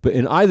 But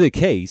in either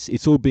case,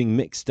 it's all being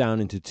mixed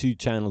down into two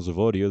channels of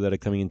audio that are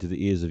coming into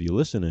the ears of your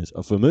listeners,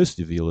 or for most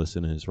of your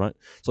listeners, right?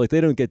 So like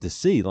they don't get to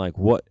see like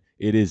what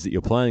it is that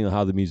you're playing or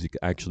how the music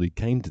actually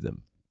came to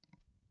them.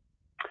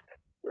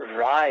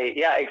 Right.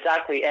 Yeah.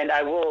 Exactly. And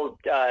I will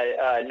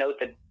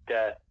note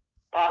the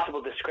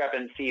possible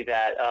discrepancy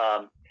that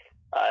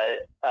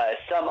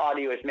some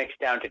audio is mixed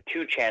down to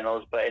two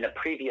channels, but in a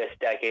previous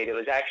decade, it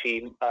was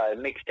actually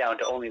mixed down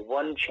to only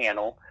one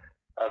channel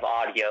of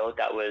audio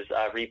that was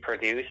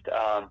reproduced.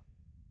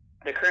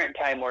 The current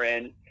time we're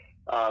in,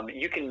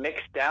 you can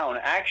mix down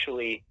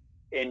actually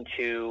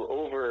into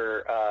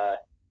over,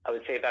 I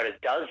would say, about a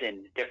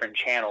dozen different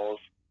channels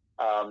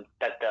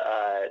that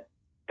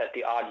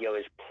the audio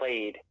is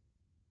played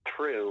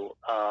through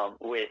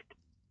with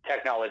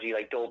technology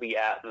like Dolby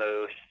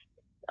Atmos.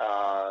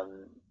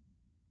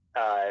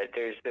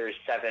 There's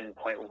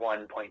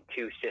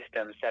 7.1.2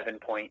 systems,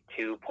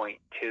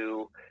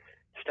 7.2.2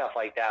 stuff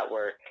like that,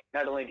 where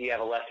not only do you have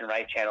a left and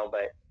right channel,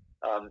 but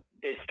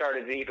it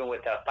started even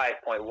with a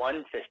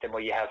 5.1 system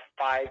where you have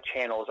 5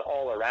 channels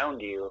all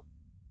around you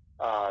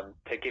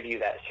to give you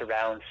that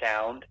surround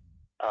sound.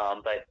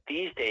 But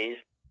these days,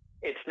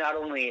 it's not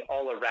only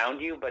all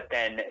around you, but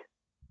then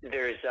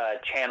there's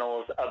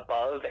channels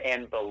above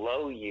and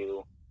below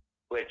you,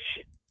 which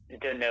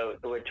notes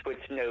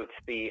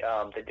the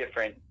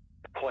different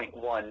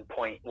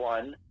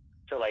 0.1.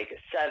 So like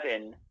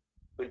 7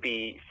 would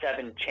be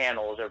 7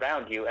 channels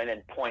around you, and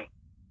then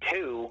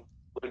 0.2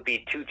 would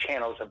be 2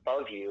 channels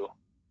above you.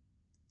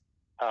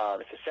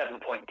 So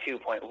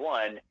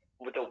 7.2.1,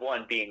 with the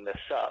 1 being the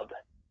sub.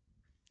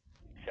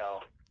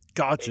 So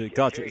Gotcha. it's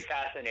very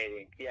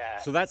fascinating. Yeah.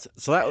 So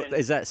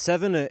is that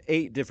 7 or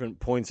 8 different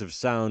points of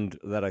sound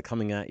that are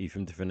coming at you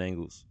from different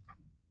angles?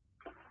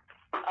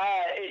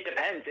 It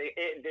depends. The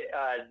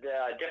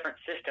different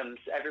systems.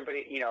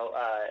 Everybody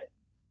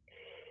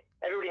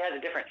has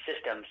a different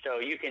system, so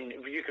you can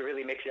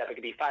really mix it up. It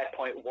could be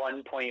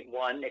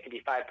 5.1.1. It could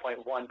be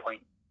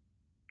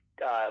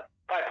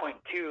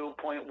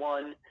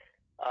 5.2.1.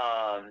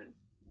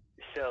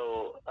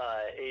 So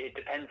it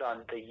depends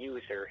on the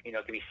user.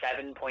 It could be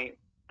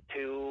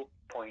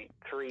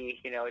 7.2.3.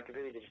 It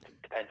really just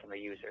depends on the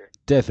user.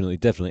 Definitely,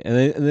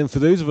 and then for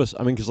those of us,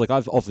 I mean, because like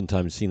I've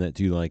oftentimes seen that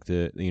do like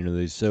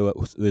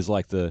there's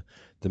like the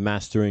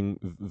mastering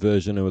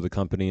version or the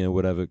company or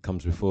whatever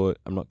comes before it.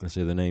 I'm not going to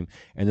say the name,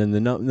 and then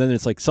then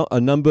it's like a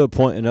number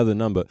point another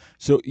number.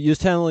 So you're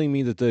telling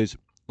me that those,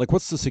 like,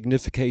 what's the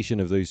signification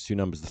of those two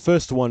numbers? The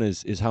first one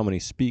is how many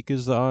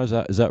speakers there are.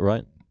 Is that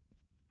right?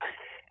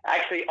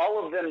 Actually,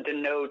 all of them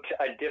denote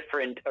a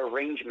different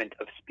arrangement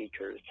of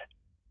speakers.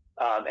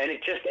 And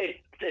it's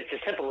as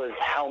simple as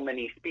how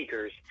many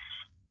speakers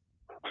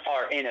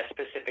are in a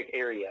specific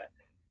area.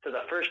 So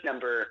the first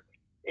number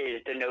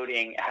is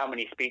denoting how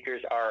many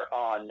speakers are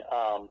on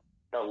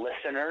the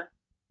listener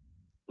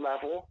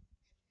level.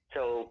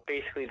 So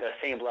basically the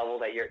same level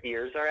that your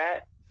ears are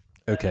at.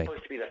 That's Okay.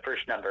 supposed to be the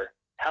first number.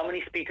 How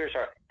many speakers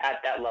are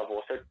at that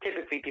level? So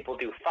typically people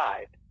do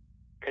 5,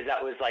 because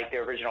that was like the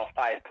original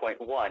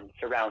 5.1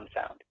 surround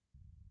sound.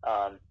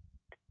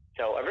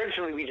 So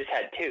originally we just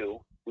had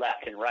 2,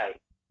 left and right.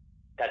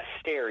 That's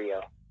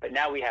stereo. But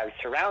now we have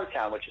surround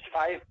sound, which is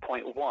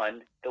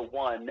 5.1, the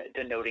 1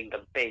 denoting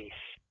the bass.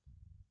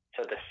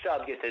 So the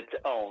sub gets its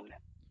own.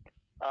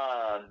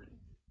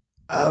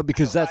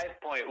 Because so that's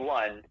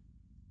 5.1.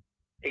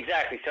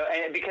 Exactly. So,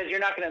 and because you're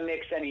not going to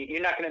mix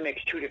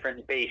 2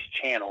 different bass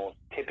channels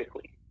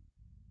typically.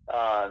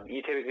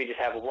 You typically just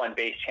have one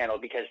bass channel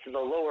because the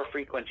lower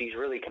frequencies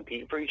really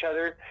compete for each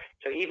other.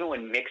 So even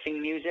when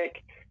mixing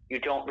music, you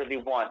don't really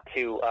want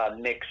to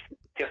mix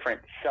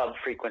different sub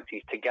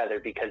frequencies together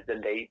because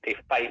then they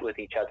fight with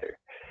each other.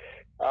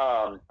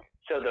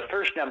 So the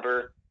first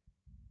number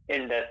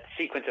in the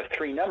sequence of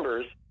 3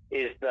 numbers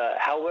is the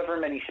however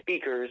many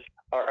speakers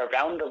are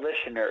around the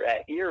listener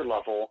at ear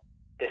level.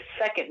 The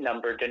second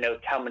number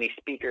denotes how many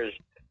speakers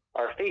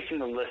are facing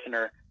the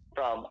listener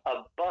from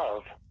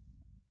above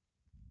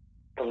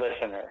the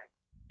listener.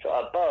 So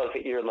above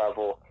ear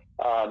level,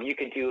 you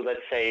could do,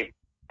 let's say,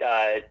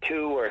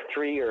 2 or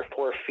 3 or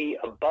 4 feet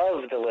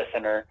above the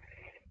listener.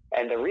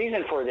 And the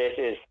reason for this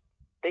is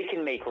they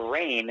can make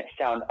rain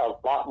sound a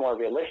lot more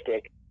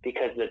realistic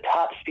because the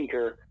top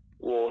speaker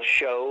will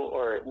show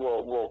or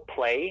will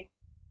play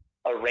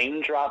a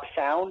raindrop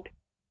sound,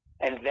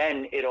 and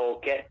then it'll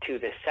get to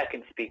the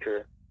second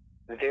speaker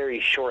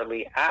very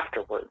shortly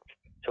afterwards.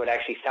 So it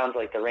actually sounds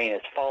like the rain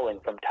is falling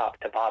from top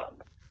to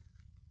bottom.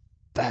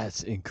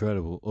 That's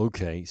incredible.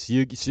 Okay, so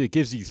it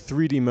gives you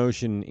 3D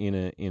motion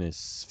in a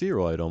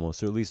spheroid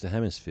almost, or at least a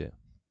hemisphere.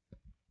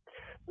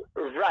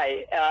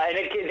 Right, and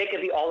they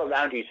could be all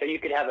around you. So you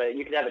could have a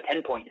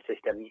 10-point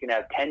system. You can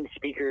have 10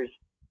 speakers.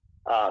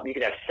 You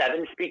could have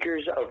 7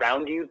 speakers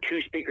around you,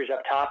 2 speakers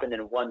up top, and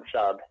then 1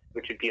 sub,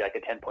 which would be like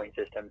a 10-point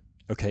system.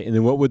 Okay, and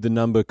then what would the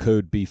number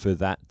code be for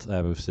that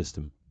type of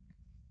system?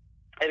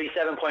 It'd be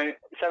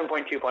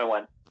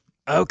 7.2.1.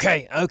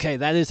 Okay,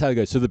 that is how it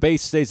goes. So the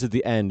bass stays at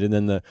the end, and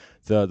then the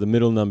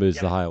middle number is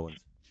Yep. the higher one.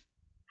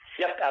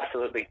 Yep,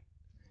 absolutely.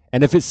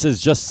 And if it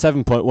says just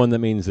 7.1, that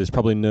means there's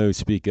probably no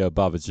speaker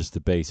above. It's just the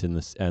bass and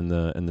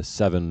the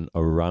 7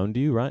 around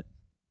you, right?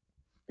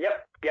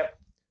 Yep.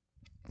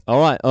 All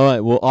right.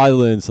 Well, I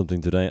learned something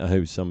today. I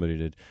hope somebody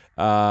did.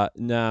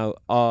 Now,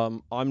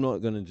 I'm not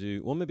going to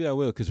do. Well, maybe I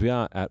will because we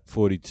are at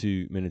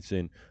 42 minutes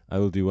in. I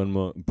will do one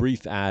more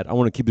brief ad. I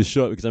want to keep this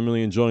short because I'm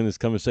really enjoying this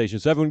conversation.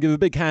 So everyone, give a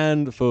big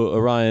hand for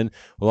Orion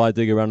while I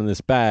dig around in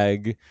this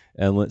bag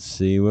and let's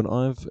see what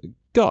I've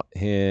got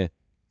here.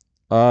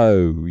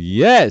 Oh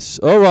yes.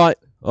 All right.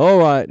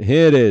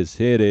 Here it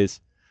is.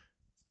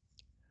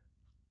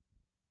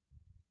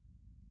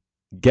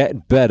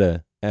 Get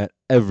better at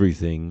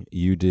everything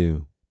you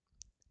do.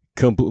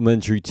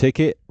 Complimentary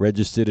ticket.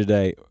 Register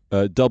today.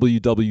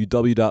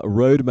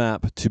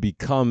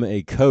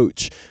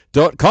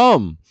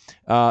 www.roadmaptobecomeacoach.com.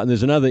 And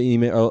there's another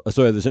email.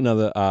 There's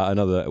another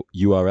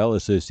URL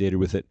associated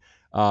with it.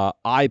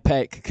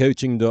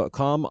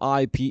 ipeccoaching.com,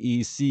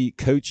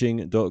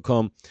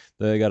 ipeccoaching.com.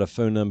 They got a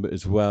phone number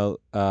as well,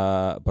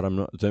 but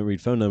don't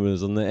read phone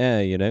numbers on the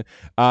air, you know.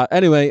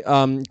 Anyway,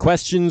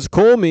 questions,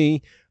 call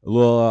me,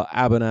 Laura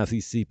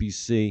Abernathy,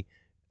 CPC,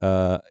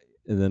 and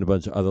then a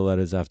bunch of other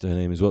letters after her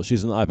name as well.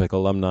 She's an IPEC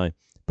alumni,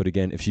 but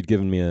again, if she'd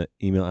given me an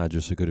email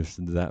address, I could have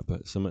said that,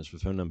 but so much for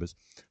phone numbers.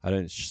 I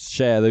don't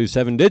share those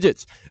 7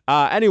 digits.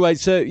 Anyway,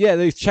 so yeah,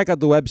 they check out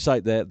the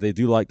website there. They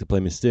do like to play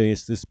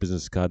mysterious. This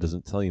business card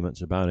doesn't tell you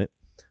much about it,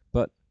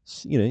 but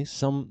you know,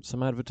 some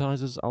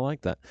advertisers are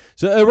like that.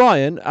 So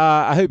Orion,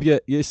 I hope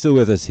you're still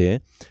with us here.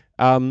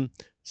 So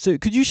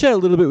could you share a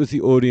little bit with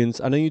the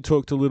audience? I know you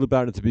talked a little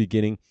about it at the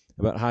beginning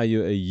about how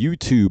you're a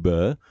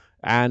YouTuber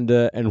and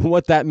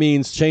what that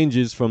means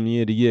changes from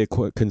year to year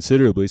quite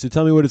considerably. So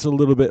tell me what it's a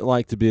little bit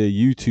like to be a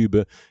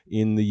YouTuber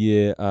in the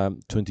year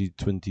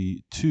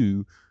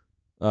 2022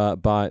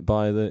 by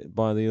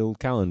the old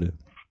calendar.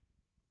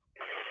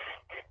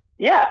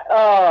 Yeah,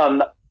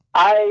 I'm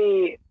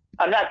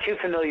not too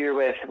familiar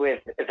with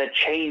the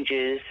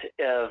changes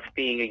of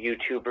being a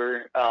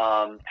YouTuber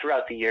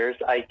throughout the years.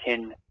 I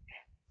can.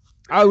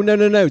 Oh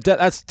no!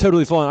 That's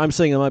totally fine. I'm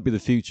saying it might be the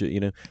future. You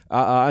know,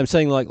 I'm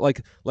saying like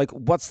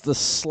what's the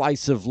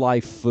slice of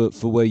life for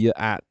where you're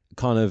at,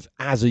 kind of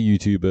as a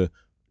YouTuber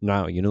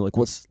now. You know,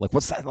 what's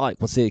that like?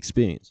 What's the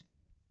experience?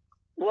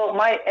 Well,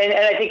 and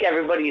I think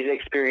everybody's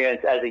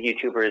experience as a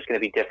YouTuber is going to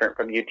be different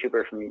from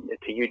YouTuber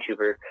to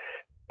YouTuber.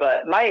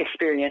 But my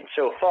experience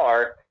so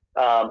far,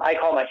 I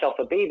call myself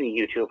a baby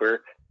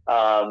YouTuber.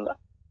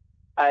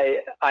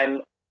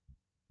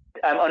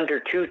 I'm under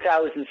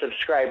 2,000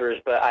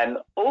 subscribers, but I'm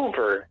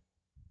over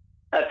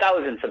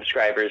 1,000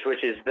 subscribers,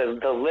 which is the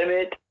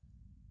limit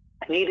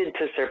needed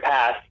to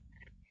surpass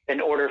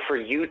in order for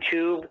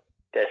YouTube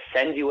to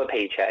send you a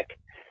paycheck.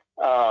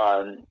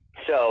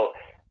 So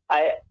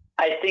I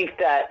I think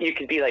that you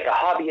could be like a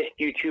hobbyist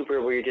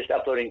YouTuber where you're just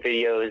uploading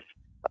videos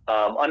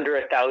under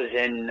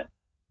 1,000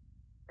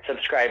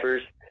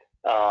 subscribers.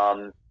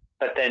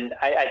 But then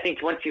I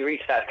think once you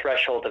reach that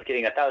threshold of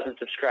getting 1,000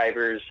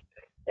 subscribers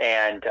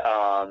and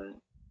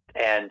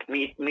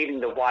meeting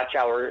the watch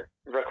hour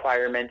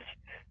requirements,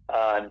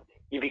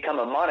 you become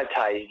a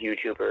monetized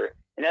YouTuber.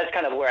 And that's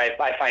kind of where I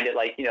find it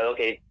like,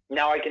 okay,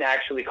 now I can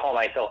actually call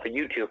myself a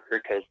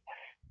YouTuber because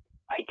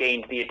I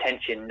gained the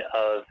attention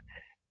of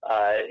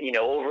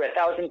over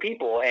 1,000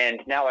 people,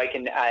 and now I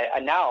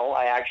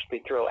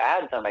actually throw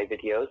ads on my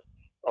videos,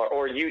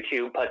 or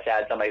YouTube puts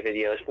ads on my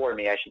videos for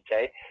me, I should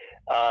say,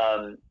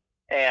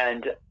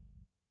 and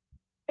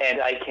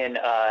I can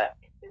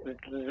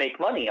make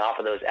money off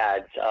of those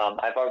ads.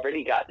 I've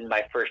already gotten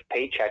my first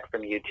paycheck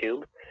from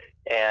YouTube,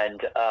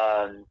 and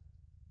I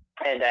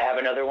have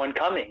another one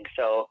coming.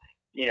 So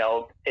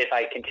if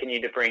I continue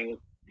to bring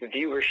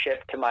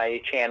viewership to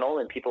my channel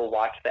and people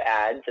watch the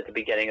ads at the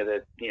beginning of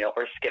the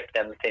or skip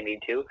them if they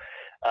need to,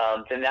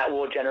 then that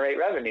will generate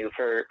revenue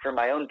for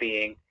my own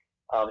being.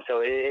 So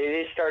it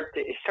is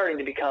starting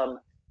to become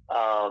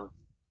a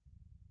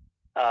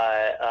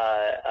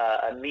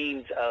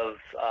means of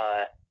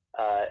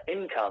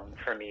income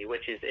for me,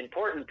 which is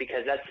important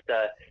because this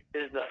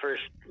is the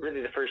first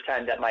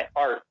time that my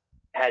art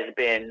has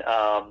been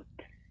a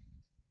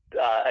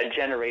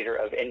generator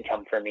of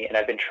income for me, and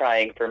I've been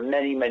trying for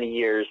many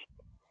years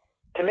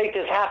to make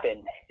this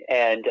happen,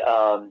 and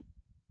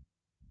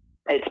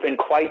it's been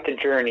quite the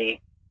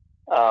journey.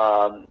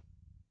 And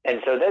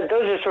so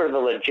those are sort of the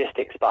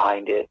logistics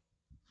behind it.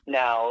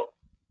 Now,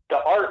 the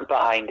art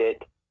behind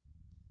it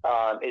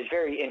is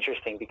very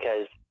interesting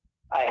because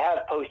I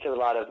have posted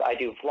I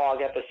do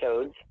vlog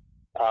episodes,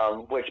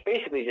 which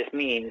basically just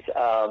means,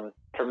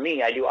 for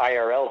me, I do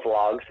IRL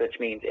vlogs, which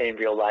means in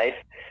real life.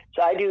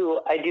 So I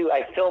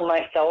film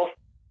myself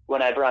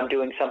whenever I'm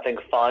doing something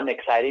fun,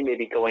 exciting,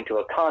 maybe going to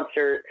a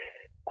concert.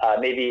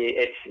 Maybe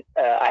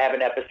I have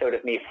an episode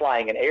of me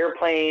flying an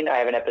airplane. I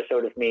have an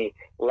episode of me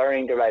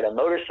learning to ride a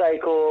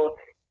motorcycle,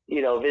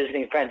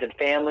 visiting friends and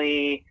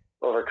family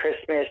over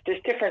Christmas,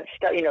 just different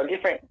stuff,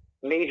 different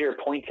major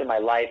points in my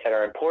life that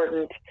are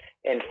important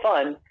and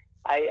fun.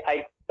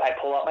 I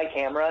pull out my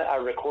camera, I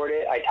record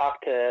it, I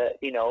talk to,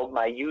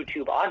 my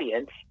YouTube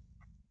audience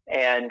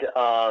and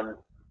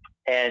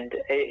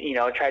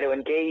try to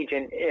engage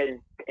and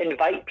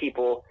invite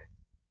people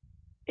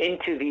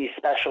into these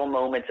special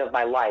moments of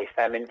my life.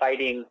 I'm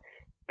inviting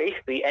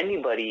basically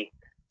anybody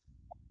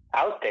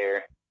out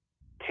there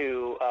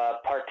to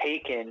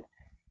partake in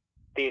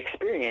the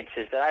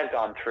experiences that I've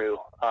gone through.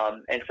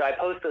 And so I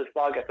post those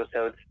vlog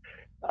episodes.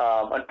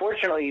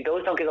 Unfortunately,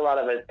 those don't get a lot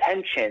of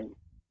attention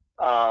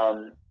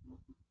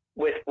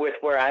with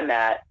where I'm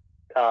at.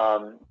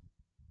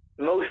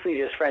 Mostly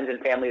just friends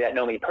and family that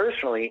know me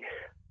personally.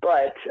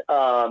 But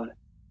so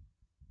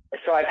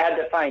I've had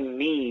to find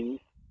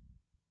means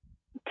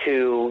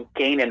to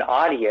gain an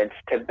audience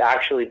to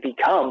actually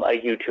become a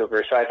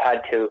YouTuber. So I've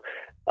had to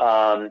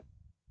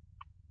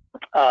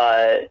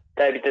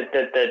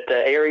the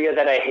area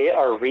that I hit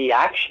are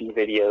reaction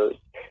videos.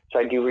 So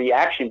I do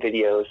reaction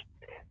videos,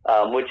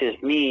 which is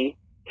me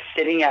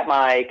sitting at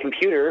my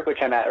computer,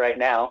 which I'm at right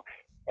now,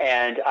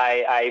 and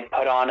I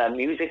put on a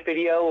music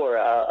video or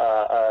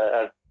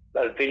a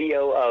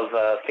video of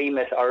a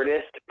famous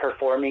artist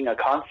performing a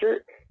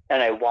concert,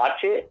 and I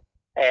watch it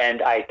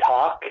and I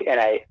talk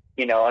and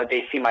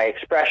they see my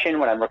expression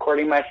when I'm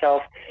recording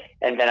myself,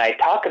 and then I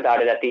talk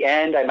about it at the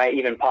end. I might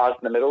even pause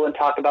in the middle and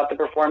talk about the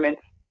performance,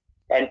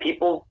 and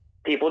people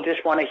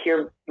just want to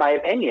hear my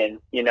opinion,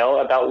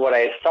 about what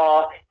I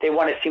saw. They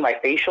want to see my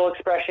facial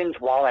expressions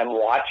while I'm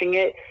watching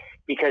it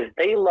because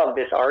they love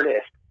this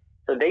artist.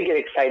 So they get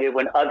excited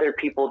when other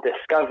people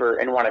discover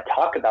and want to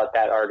talk about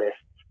that artist.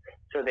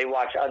 So they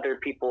watch other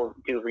people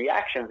do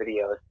reaction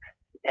videos.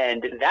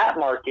 And that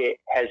market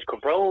has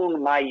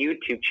grown my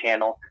YouTube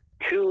channel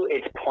to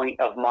its point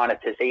of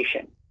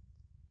monetization.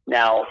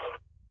 Now,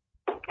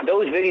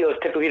 those videos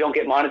typically don't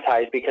get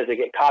monetized because they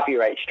get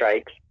copyright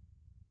strikes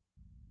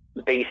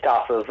based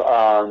off of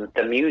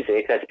the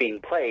music that's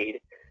being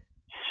played.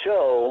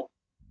 So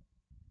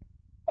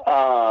what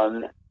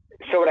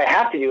I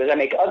have to do is I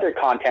make other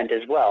content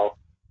as well.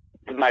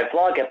 My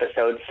vlog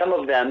episodes, some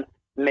of them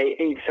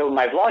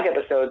my vlog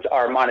episodes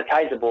are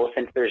monetizable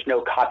since there's no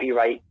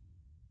copyright.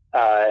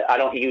 I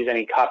don't use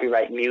any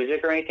copyright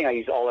music or anything. I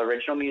use all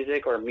original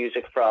music or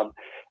music from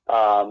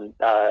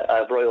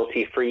a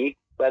royalty-free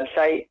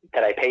website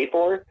that I pay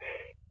for.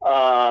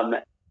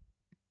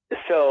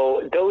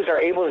 So those are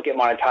able to get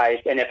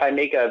monetized. And if I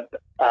make a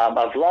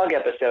vlog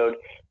episode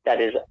that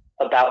is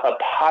about a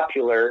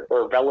popular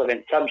or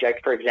relevant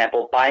subject, for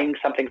example, buying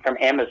something from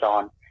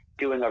Amazon,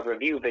 doing a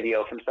review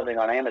video from something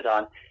on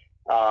Amazon,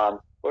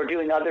 or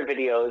doing other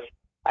videos.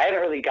 I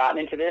haven't really gotten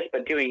into this,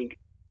 but doing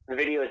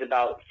videos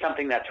about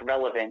something that's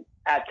relevant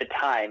at the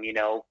time,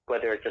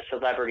 whether it's a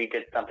celebrity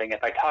did something,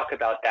 if I talk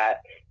about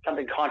that,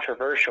 something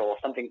controversial,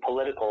 something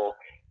political,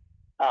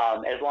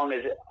 as long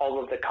as all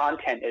of the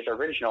content is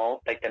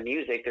original, like the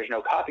music, there's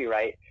no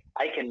copyright,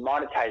 I can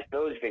monetize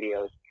those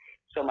videos.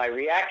 So my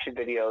reaction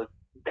videos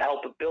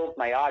help build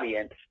my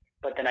audience,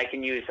 but then I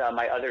can use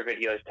my other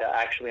videos to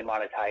actually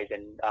monetize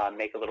and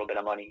make a little bit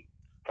of money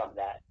from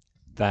that.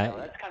 So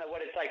that's kind of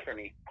what it's like for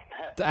me.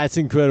 That's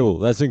incredible.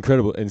 That's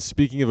incredible. And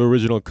speaking of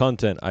original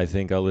content, I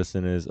think our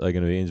listeners are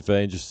going to be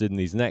very interested in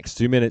these next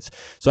 2 minutes.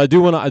 So I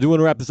do want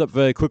to wrap this up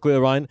very quickly,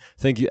 Orion.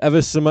 Thank you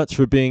ever so much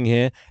for being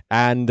here,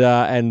 and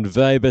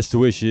very best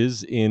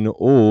wishes in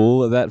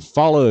all that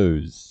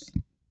follows.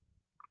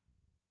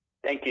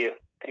 Thank you.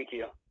 Thank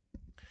you.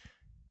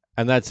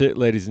 And that's it,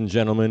 ladies and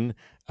gentlemen.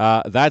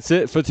 That's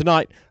it for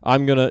tonight.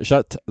 I'm going to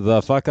shut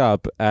the fuck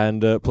up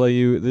and play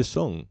you this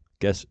song.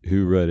 Guess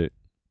who wrote it?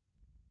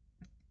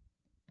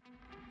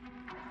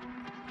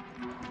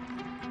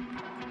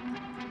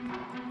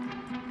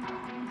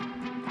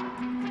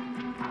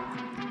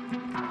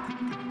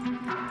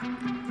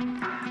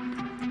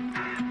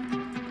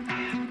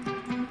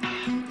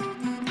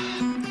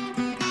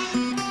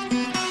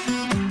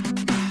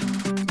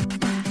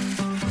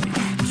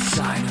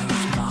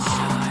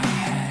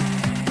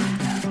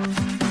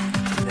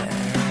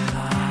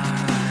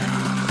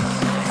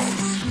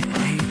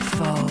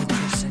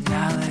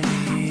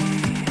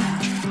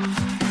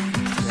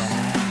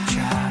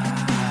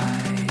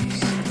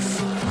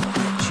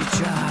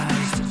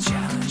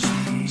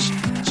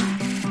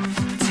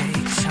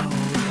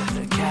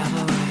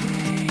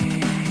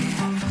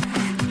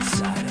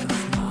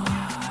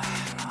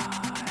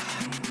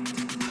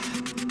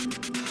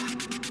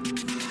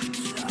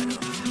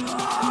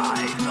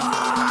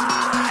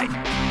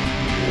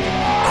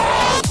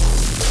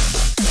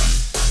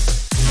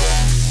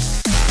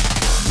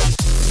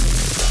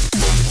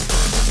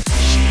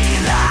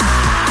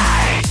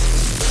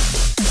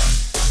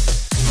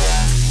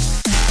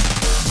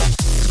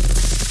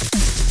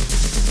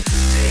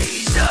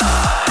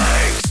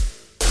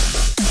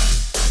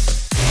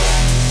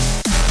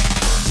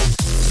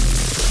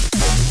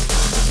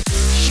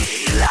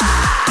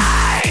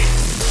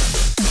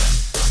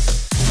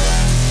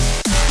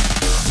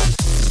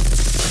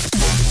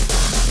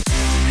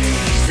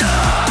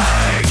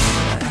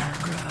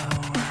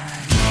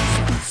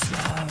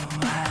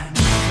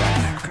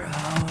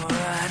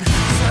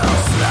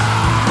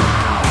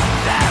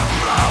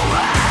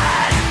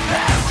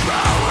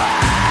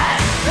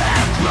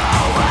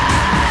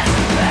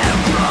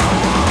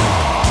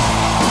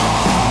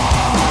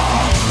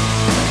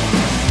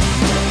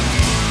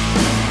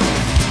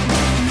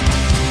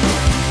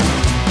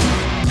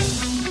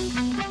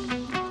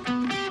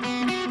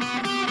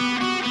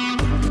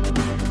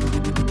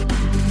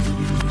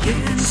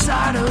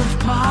 Inside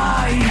of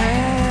my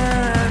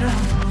head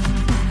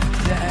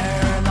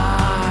there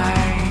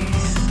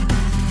lies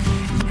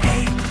an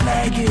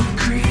eight-legged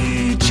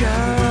creature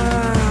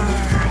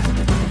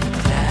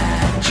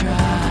that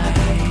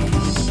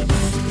tries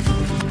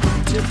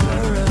to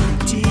burrow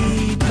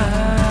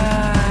deeper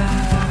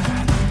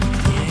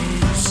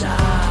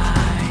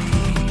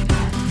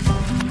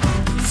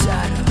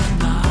inside of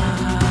my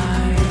head.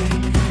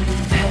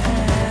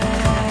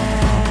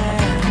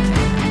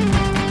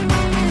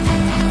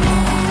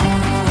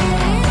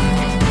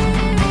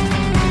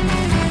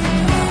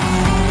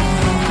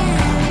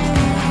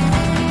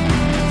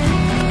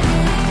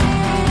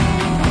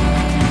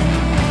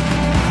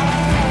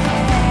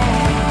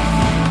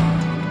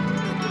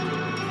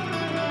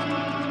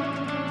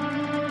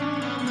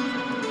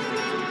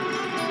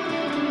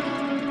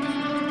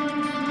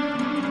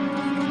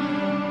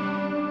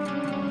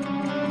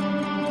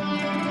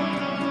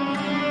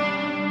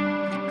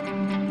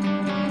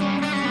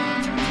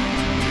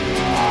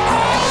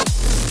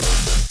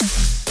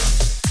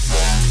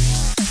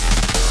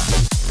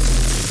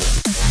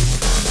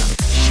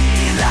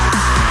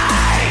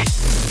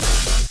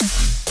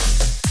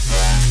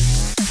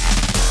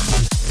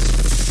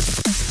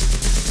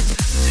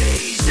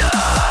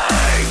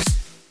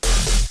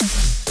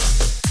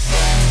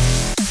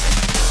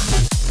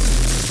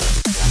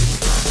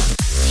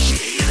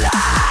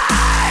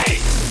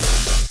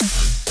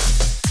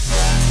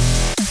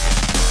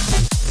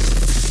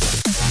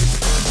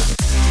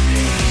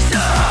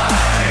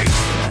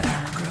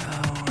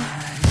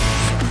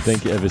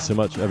 Thank you ever so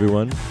much,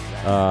 everyone.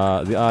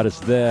 The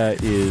artist there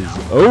is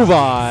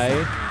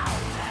Ovi,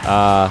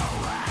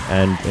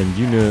 and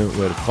you know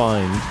where to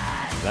find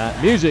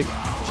that music.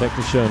 Check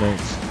the show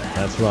notes.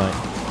 That's right.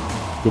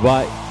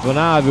 Goodbye for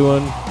now,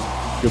 everyone.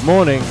 Good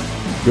morning.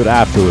 Good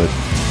afterward.